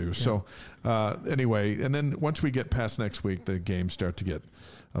what we do. Yeah. So anyway, and then once we get past next week, the games start to get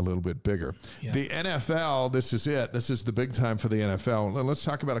a little bit bigger. Yeah. The NFL, this is it. This is the big time for the NFL. Let's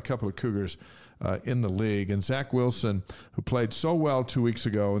talk about a couple of Cougars in the league. And Zach Wilson, who played so well 2 weeks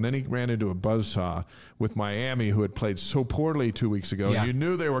ago, and then he ran into a buzzsaw with Miami, who had played so poorly 2 weeks ago. Yeah. You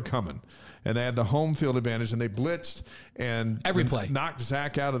knew they were coming. And they had the home field advantage, and they blitzed and every play knocked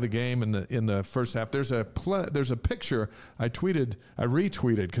Zach out of the game in the first half. There's a picture I retweeted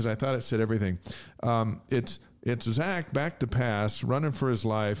because I thought it said everything. It's Zach back to pass, running for his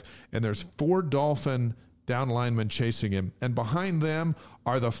life, and there's 4 Dolphin down linemen chasing him, and behind them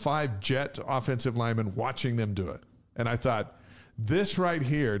are the 5 Jet offensive linemen watching them do it. And I thought, this right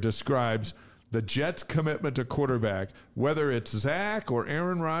here describes the Jets' commitment to quarterback, whether it's Zach or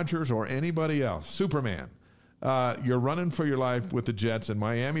Aaron Rodgers or anybody else. Superman. You're running for your life with the Jets, and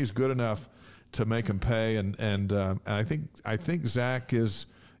Miami's good enough to make them pay. And I think Zach is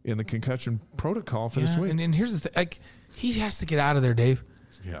in the concussion protocol for this week. And here's the thing: he has to get out of there, Dave.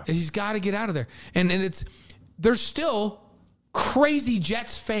 Yeah, he's got to get out of there. And there's still crazy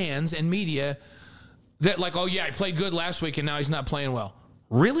Jets fans and media that he played good last week and now he's not playing well.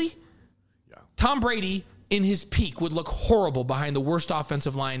 Really? Tom Brady, in his peak, would look horrible behind the worst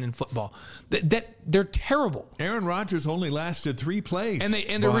offensive line in football. They're terrible. Aaron Rodgers only lasted 3 plays.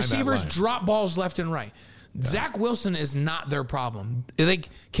 And the receivers drop balls left and right. Yeah. Zach Wilson is not their problem.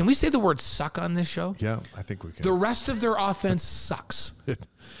 Can we say the word suck on this show? Yeah, I think we can. The rest of their offense sucks.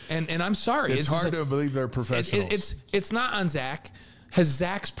 And I'm sorry. It's hard to believe they're professionals. It's not on Zach. Has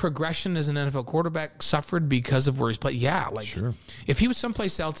Zach's progression as an NFL quarterback suffered because of where he's played? Yeah. Sure. If he was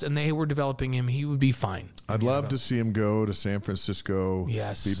someplace else and they were developing him, he would be fine. I'd love to see him go to San Francisco.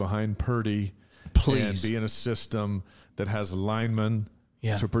 Yes. Be behind Purdy. Please. And be in a system that has linemen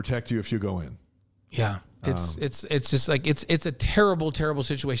to protect you if you go in. Yeah. It's just it's a terrible, terrible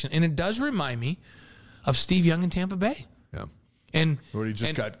situation. And it does remind me of Steve Young in Tampa Bay. Yeah. Where he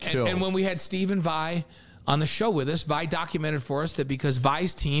just got killed. And when we had Steve and Vi on the show with us, Vi documented for us that because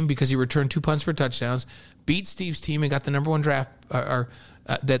Vi's team, because he returned 2 punts for touchdowns, beat Steve's team and got the number 1 draft,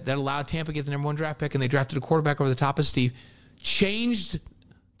 that allowed Tampa to get the number 1 draft pick, and they drafted a quarterback over the top of Steve, changed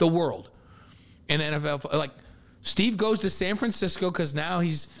the world in NFL. Steve goes to San Francisco because now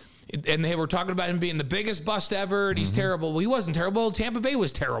and they were talking about him being the biggest bust ever, and he's terrible. Well, he wasn't terrible. Tampa Bay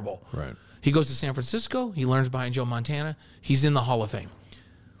was terrible. Right. He goes to San Francisco. He learns behind Joe Montana. He's in the Hall of Fame.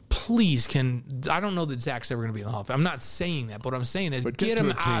 Please, I don't know that Zach's ever going to be in the Hall of Fame. I'm not saying that, but what I'm saying is get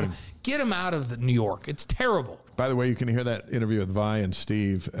him out of New York. It's terrible. By the way, you can hear that interview with Vi and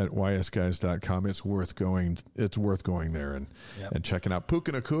Steve at ysguys.com. It's worth going. It's worth going there and checking out.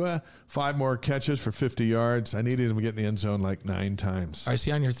 Puka Nacua, 5 more catches for 50 yards. I needed him to get in the end zone like 9 times. Is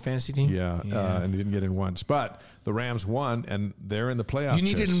he on your fantasy team? Yeah. And he didn't get in once. But the Rams won, and they're in the playoffs. You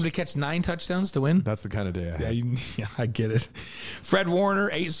needed him to catch 9 touchdowns to win? That's the kind of day I had. Yeah, I get it. Fred Warner,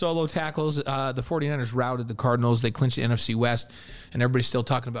 8 solo tackles. The 49ers routed the Cardinals. They clinched the NFC West, and everybody's still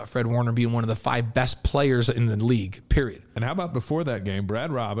talking about Fred Warner being one of the 5 best players in the league, period. And how about before that game,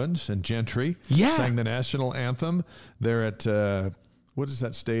 Brad Robbins and Gentry sang the national anthem. They're at, what is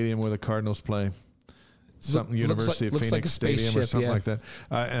that stadium where the Cardinals play? Something University of Phoenix Stadium or something like that.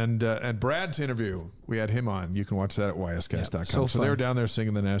 And Brad's interview, we had him on. You can watch that at ysguys.com. So they were down there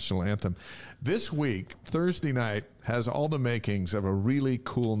singing the national anthem. This week, Thursday night, has all the makings of a really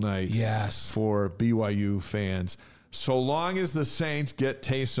cool night for BYU fans. So long as the Saints get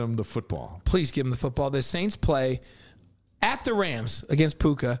Taysom the football. Please give him the football. The Saints play at the Rams against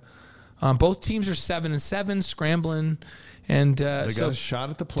Puka. Both teams are 7-7, scrambling. And they got a shot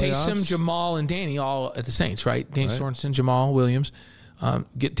at the playoffs. Taysom, Jamal, and Danny all at the Saints, right? Danny Sorensen, Jamal Williams.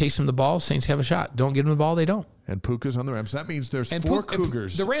 Get Taysom the ball, Saints have a shot. Don't get him the ball, they don't. And Puka's on the Rams. That means there's 4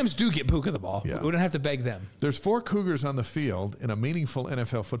 Cougars. The Rams do get Puka the ball. Yeah. We don't have to beg them. There's 4 Cougars on the field in a meaningful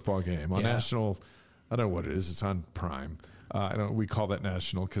NFL football game on national. I don't know what it is. It's on Prime. We call that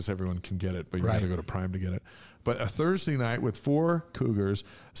national because everyone can get it, but you got to go to Prime to get it. But a Thursday night with 4 Cougars,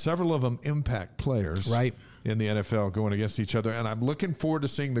 several of them impact players. Right. In the NFL going against each other. And I'm looking forward to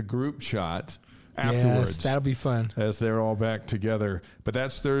seeing the group shot afterwards. Yes, that'll be fun. As they're all back together. But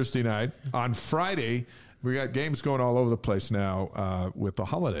that's Thursday night. On Friday, we got games going all over the place now with the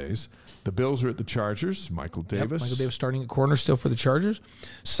holidays. The Bills are at the Chargers. Michael Davis. Michael Davis starting at corner still for the Chargers.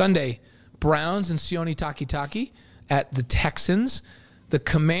 Sunday, Browns and Sione Takitaki at the Texans. The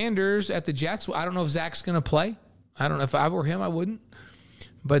Commanders at the Jets. I don't know if Zach's going to play. I don't know. If I were him, I wouldn't.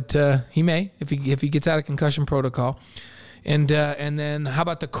 But he may if he gets out of concussion protocol, and then how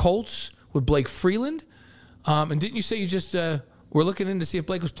about the Colts with Blake Freeland? And didn't you say you just were looking in to see if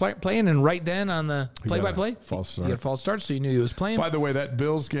Blake was playing? And right then on the play-by-play, false start. He had a false start, so you knew he was playing. By the way, that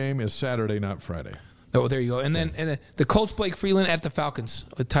Bills game is Saturday, not Friday. Oh, there you go. And then the Colts Blake Freeland at the Falcons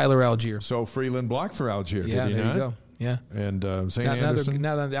with Tyler Algier. So Freeland blocked for Algier. Yeah, did he there not? you go. Yeah. And Zane Anderson.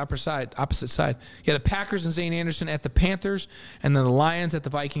 Now they're on the opposite side. Yeah, the Packers and Zane Anderson at the Panthers, and then the Lions at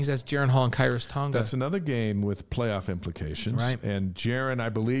the Vikings. That's Jaron Hall and Kairos Tonga. That's another game with playoff implications. Right. And Jaron, I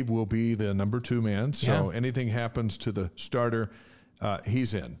believe, will be the number 2 man. So anything happens to the starter,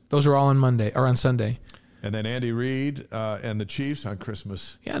 he's in. Those are all on Sunday. And then Andy Reid and the Chiefs on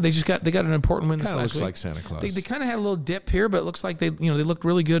Christmas. Yeah, they got an important win this last week. Looks like Santa Claus. They kind of had a little dip here, but it looks like they looked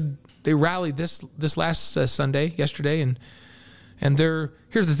really good. They rallied this last yesterday, and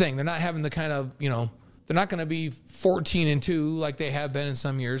here's the thing: they're not having the kind of they're not going to be 14-2 like they have been in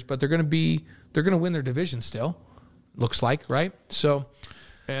some years, but they're going to win their division still. Looks like, right? So,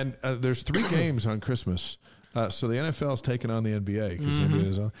 and there's 3 games on Christmas. So the NFL is taking on the NBA because the NBA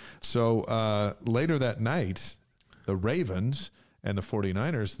is on. So later that night, the Ravens and the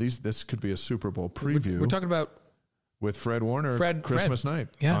 49ers, this could be a Super Bowl preview. We're talking about with Fred Warner Christmas night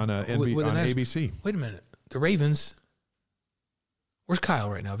on ABC. Wait a minute. The Ravens. Where's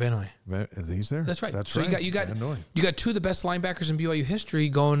Kyle right now? Van Noy. He's there. That's right. That's so right. You got 2 of the best linebackers in BYU history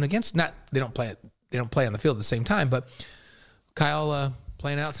going against. They don't play on the field at the same time, but Kyle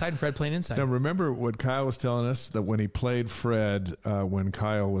playing outside and Fred playing inside. Now, remember what Kyle was telling us, that when he played Fred, when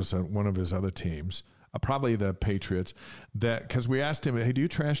Kyle was one of his other teams, probably the Patriots, that because we asked him, hey, do you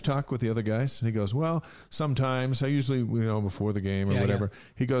trash talk with the other guys? And he goes, well, sometimes. I usually, before the game or whatever. Yeah.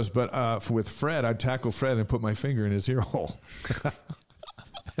 He goes, but with Fred, I'd tackle Fred and put my finger in his ear hole.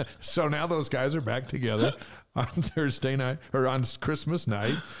 So now those guys are back together on Thursday night or on Christmas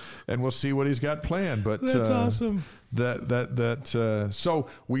night, and we'll see what he's got planned. But that's awesome. So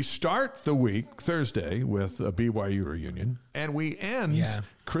we start the week Thursday with a BYU reunion, and we end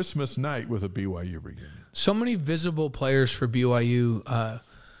Christmas night with a BYU reunion. So many visible players for BYU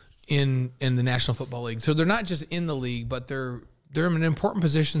in the National Football League. So they're not just in the league, but they're in important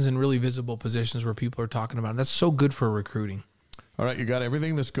positions and really visible positions where people are talking about it. That's so good for recruiting. All right, you got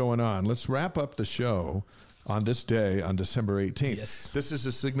everything that's going on. Let's wrap up the show on this day, on December 18th. Yes. This is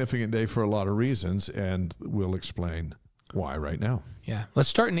a significant day for a lot of reasons, and we'll explain why right now. Yeah. Let's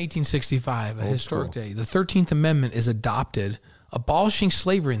start in 1865, a historic day. The 13th Amendment is adopted, abolishing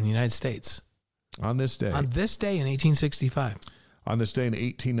slavery in the United States. On this day. On this day in 1865. On this day in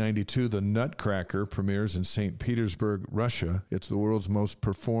 1892, the Nutcracker premieres in St. Petersburg, Russia. It's the world's most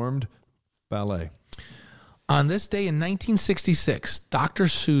performed ballet. On this day in 1966, Dr.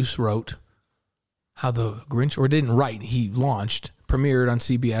 Seuss wrote how the Grinch, or didn't write, he premiered on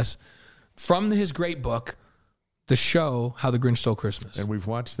CBS from his great book, the show How the Grinch Stole Christmas. And we've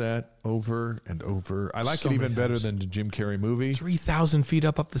watched that over and over. I like it even better than the Jim Carrey movie. 3,000 feet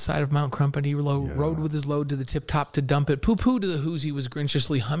up the side of Mount Crumpet. He rode with his load to the tip top to dump it. Poo-poo to the Who's he was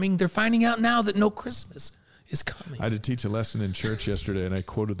grinchiously humming. They're finding out now that no Christmas is coming. I had to teach a lesson in church yesterday, and I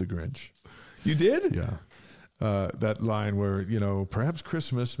quoted the Grinch. You did? Yeah. That line where, perhaps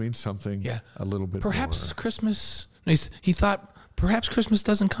Christmas means something a little bit perhaps more. Christmas, he thought, perhaps Christmas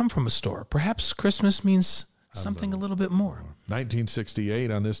doesn't come from a store. Perhaps Christmas means something a little bit more.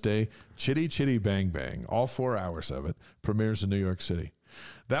 1968, on this day, Chitty Chitty Bang Bang, all 4 hours of it, premieres in New York City.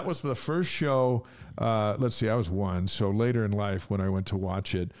 That was the first show, I was one, so later in life when I went to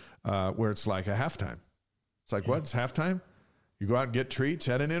watch it, where it's like a halftime. It's like, what? It's halftime? You go out and get treats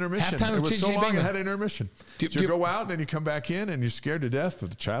at an intermission. Halftime it was so long it had an intermission. You go out and then you come back in and you're scared to death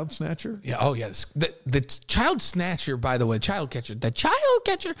of the child snatcher. Yeah. Oh, yeah. The child snatcher, by the way, the child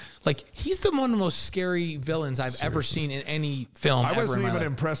catcher, like he's one of the most scary villains I've ever seen in any film. I wasn't even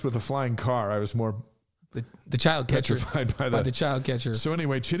impressed with the flying car. I was more the child catcher petrified by the child catcher. So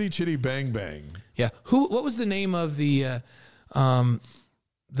anyway, Chitty Chitty Bang Bang. Yeah. What was the name of the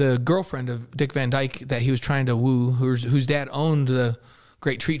girlfriend of Dick Van Dyke that he was trying to woo, whose dad owned the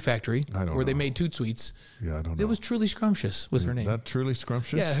Great Treat Factory, where they made Toot Sweets? Yeah, I don't know. It was Truly Scrumptious was her name. That Truly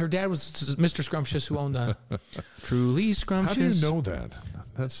Scrumptious? Yeah, her dad was Mr. Scrumptious, who owned the Truly Scrumptious. How do you know that?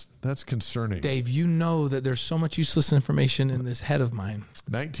 That's concerning. Dave, you know that there's so much useless information in this head of mine.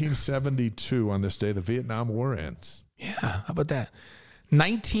 1972, on this day, the Vietnam War ends. Yeah, how about that?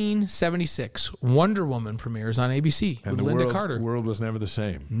 1976, Wonder Woman premieres on ABC with Linda Carter. The world was never the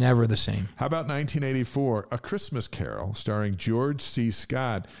same. Never the same. How about 1984, A Christmas Carol, starring George C.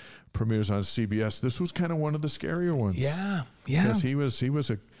 Scott, premieres on CBS. This was kind of one of the scarier ones. Yeah. Because he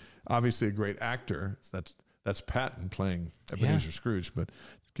was obviously a great actor. That's Patton playing Ebenezer Scrooge, but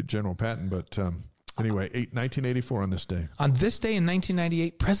General Patton. But anyway, 1984 on this day. On this day in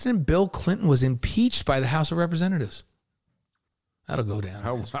 1998, President Bill Clinton was impeached by the House of Representatives. That'll go down.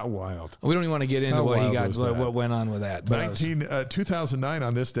 How wild. We don't even want to get into what went on with that. 2009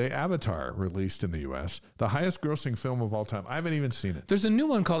 on this day, Avatar released in the U.S., the highest grossing film of all time. I haven't even seen it. There's a new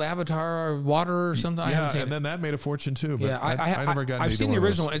one called Avatar or Water or something. I haven't seen it. And then that made a fortune too. But I never got. I've seen the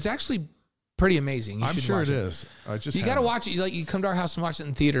original one. It's actually pretty amazing. I'm sure it is. You got to watch it. You come to our house and watch it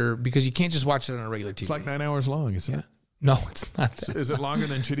in theater because you can't just watch it on a regular TV. It's like 9 hours long, isn't it? No, it's not that. Is it longer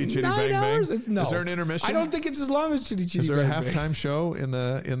than Chitty Chitty Bang Bang? No. Is there an intermission? I don't think it's as long as Chitty Chitty Bang Bang. Is there a halftime show in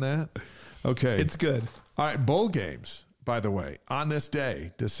that? Okay. It's good. All right, bowl games, by the way. On this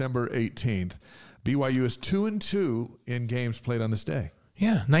day, December 18th, BYU is 2-2 in games played on this day.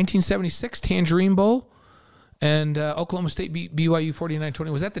 Yeah, 1976 Tangerine Bowl. And Oklahoma State beat BYU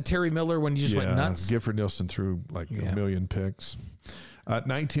 49-20. Was that the Terry Miller when you just went nuts? Gifford Nielsen threw a million picks.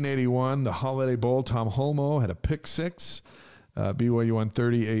 1981, the Holiday Bowl. Tom Holmoe had a pick six. BYU won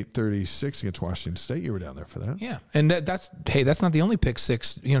 38-36 against Washington State. You were down there for that. Yeah, and that's not the only pick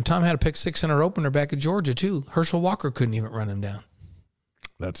six. Tom had a pick six in our opener back at Georgia too. Herschel Walker couldn't even run him down.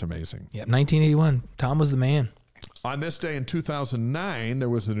 That's amazing. Yeah, 1981. Tom was the man. On this day in 2009, there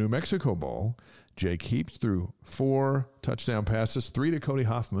was the New Mexico Bowl. Jake Heaps threw 4 touchdown passes, 3 to Cody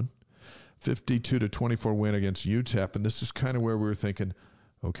Hoffman. 52-24 win against UTEP, and this is kind of where we were thinking,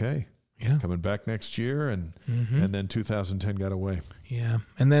 okay, coming back next year, and then 2010 got away. Yeah,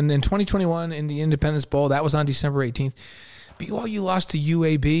 and then in 2021 in the Independence Bowl, that was on December 18th. BYU lost to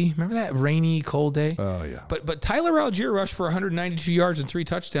UAB. Remember that rainy, cold day? Oh yeah. But Tyler Algier rushed for 192 yards and 3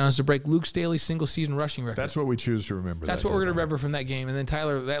 touchdowns to break Luke Staley's single-season rushing record. That's what we choose to remember. That's what we're going to remember from that game. And then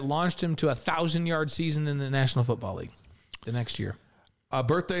Tyler, that launched him to a 1,000-yard season in the National Football League the next year.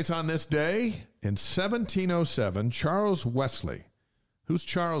 Birthdays on this day. In 1707, Charles Wesley. Who's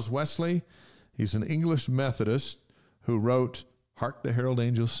Charles Wesley? He's an English Methodist who wrote Hark the Herald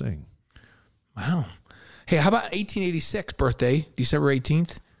Angels Sing. Wow. Hey, how about 1886 birthday, December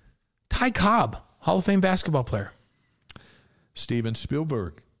 18th? Ty Cobb, Hall of Fame basketball player. Steven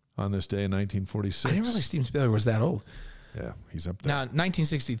Spielberg on this day in 1946. I didn't realize Steven Spielberg was that old. Yeah, he's up there. Now,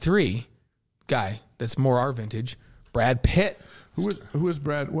 1963, guy that's more our vintage, Brad Pitt. Who was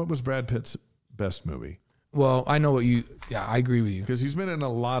Brad? What was Brad Pitt's best movie? Well, I know what you. Yeah, I agree with you because he's been in a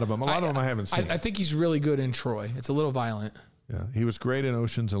lot of them. A lot of them I haven't seen. I think he's really good in Troy. It's a little violent. Yeah, he was great in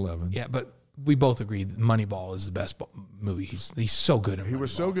Ocean's 11. Yeah, but we both agree that Moneyball is the best movie. He's so good in Moneyball. He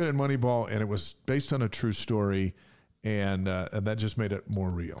was so good in Moneyball, and it was based on a true story, and that just made it more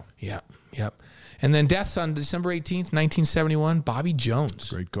real. Yeah, yep. And then deaths on December 18th, 1971, Bobby Jones.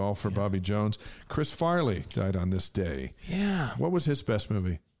 Great golf for Bobby Jones. Chris Farley died on this day. Yeah. What was his best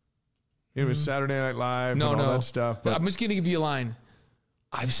movie? It was Saturday Night Live and all that stuff. But I'm just going to give you a line.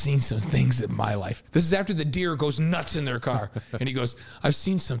 I've seen some things in my life. This is after the deer goes nuts in their car. And he goes, I've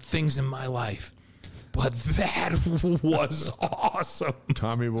seen some things in my life. But that was awesome.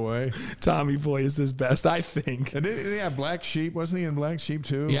 Tommy Boy. Tommy Boy is his best, I think. And Black Sheep. Wasn't he in Black Sheep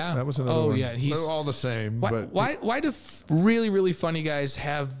too? Yeah. That was another one. Yeah. They're all the same. Why do really, really funny guys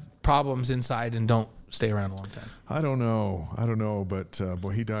have problems inside and don't stay around a long time? I don't know. But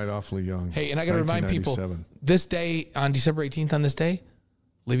boy, he died awfully young. Hey, and I got to remind people, this day, on December 18th on this day,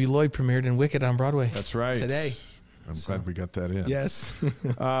 Libby Lloyd premiered in Wicked on Broadway. That's right. Today. I'm glad we got that in. Yes.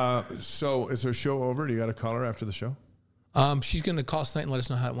 So is her show over? Do you got to call her after the show? She's going to call us tonight and let us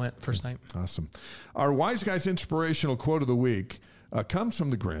know how it went first night. Awesome. Our Wise Guys inspirational quote of the week comes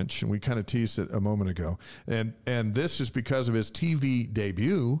from the Grinch, and we kind of teased it a moment ago. And this is because of his TV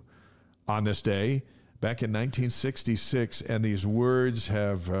debut on this day back in 1966, and these words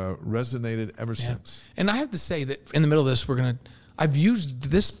have resonated ever since. And I have to say that in the middle of this, I've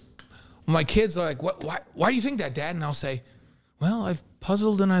used this. My kids are like, "What? Why do you think that, Dad?" And I'll say, "Well, I've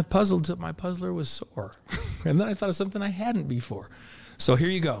puzzled till my puzzler was sore." And then I thought of something I hadn't before. So here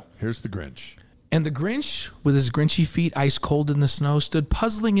you go. Here's the Grinch. And the Grinch, with his grinchy feet ice cold in the snow, stood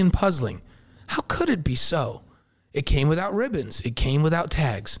puzzling and puzzling. How could it be so? It came without ribbons. It came without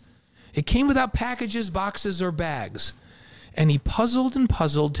tags. It came without packages, boxes, or bags. And he puzzled and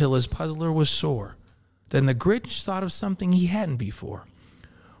puzzled till his puzzler was sore. Then the Grinch thought of something he hadn't before.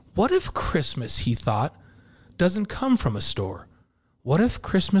 What if Christmas, he thought, doesn't come from a store? What if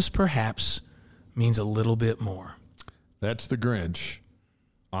Christmas perhaps means a little bit more? That's the Grinch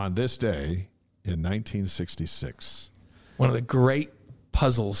on this day in 1966. One of the great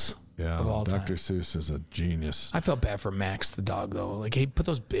puzzles of all time. Dr. Seuss is a genius. I felt bad for Max the dog, though. Like, he put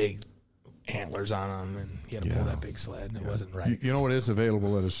those big antlers on him, and he had to pull that big sled, and it wasn't right. You know what is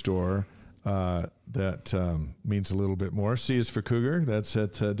available at a store that means a little bit more? C is for Cougar. That's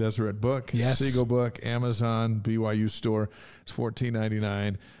at Deseret Book, Siegel Book, Amazon, BYU store. It's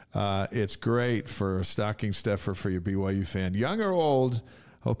 $14.99. It's great for a stocking stuffer for your BYU fan, young or old.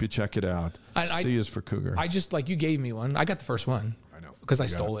 Hope you check it out. C is for Cougar. I just, like, you gave me one. I got the first one. I know. Because I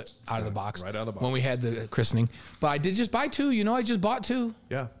stole it out of the box. Right out of the box. When we had the christening. But I did just buy two. I just bought two.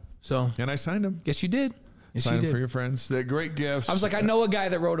 Yeah. So. And I signed them. Yes, you did. Yes, Sign them for your friends. They're great gifts. I was like, I know a guy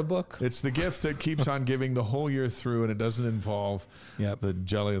that wrote a book. It's the gift that keeps on giving the whole year through, and it doesn't involve the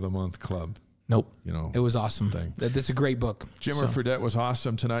Jelly of the Month Club. Nope. It was awesome. That's a great book. Jimmer Fredette was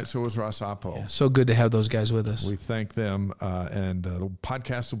awesome tonight. So was Ross Oppo. Yeah, so good to have those guys with us. We thank them. And the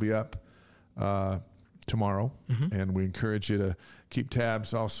podcast will be up tomorrow. And we encourage you to keep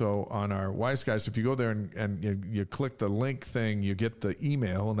tabs also on our Wise Guys. If you go there and you click the link thing, you get the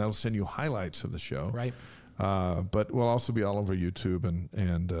email, and that'll send you highlights of the show. Right. But we'll also be all over YouTube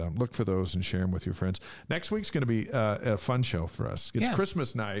and look for those and share them with your friends. Next week's going to be a fun show for us. It's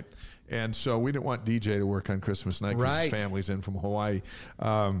Christmas night, and so we didn't want DJ to work on Christmas night because his family's in from Hawaii.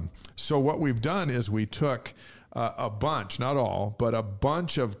 So what we've done is we took a bunch, not all, but a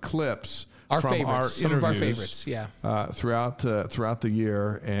bunch of clips from our some of our favorites, throughout the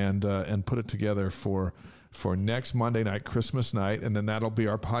year, and put it together for next Monday night, Christmas night, and then that'll be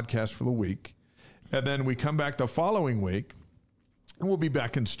our podcast for the week. And then we come back the following week, and we'll be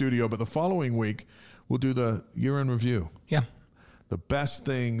back in studio, but the following week, we'll do the year-end review. Yeah. The best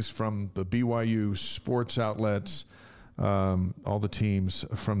things from the BYU sports outlets, all the teams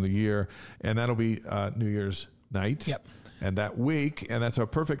from the year, and that'll be New Year's night. Yep. And that week, and that's a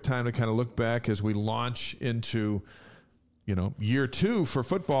perfect time to kind of look back as we launch into, year 2 for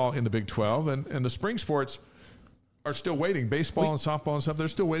football in the Big 12, and the spring sports are still waiting. Baseball and softball and stuff, they're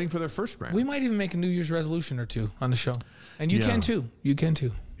still waiting for their first round. We might even make a New Year's resolution or two on the show. And you can too. You can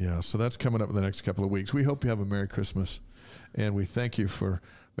too. Yeah, so that's coming up in the next couple of weeks. We hope you have a Merry Christmas. And we thank you for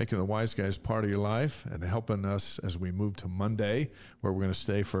making the Wise Guys part of your life and helping us as we move to Monday, where we're going to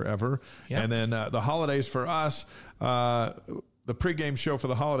stay forever. Yep. And then the holidays for us, the pregame show for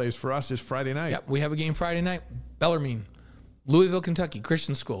the holidays for us is Friday night. Yep, we have a game Friday night. Bellarmine, Louisville, Kentucky,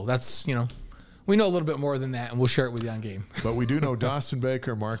 Christian school. That's, we know a little bit more than that, and we'll share it with you on game. But we do know Dawson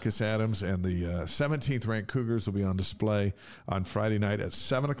Baker, Marcus Adams, and the 17th ranked Cougars will be on display on Friday night at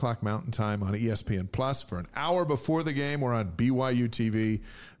 7 o'clock Mountain Time on ESPN Plus. For an hour before the game, we're on BYU TV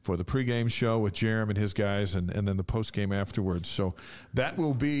for the pregame show with Jerem and his guys, and then the postgame afterwards. So that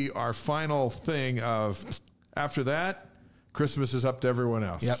will be our final thing of, after that, Christmas is up to everyone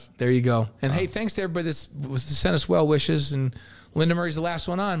else. Yep, there you go. And hey, thanks to everybody that sent us well wishes. And Linda Murray's the last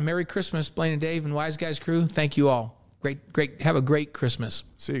one on. Merry Christmas, Blaine and Dave and Wise Guys crew. Thank you all. Great. Have a great Christmas.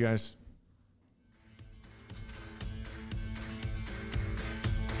 See you guys.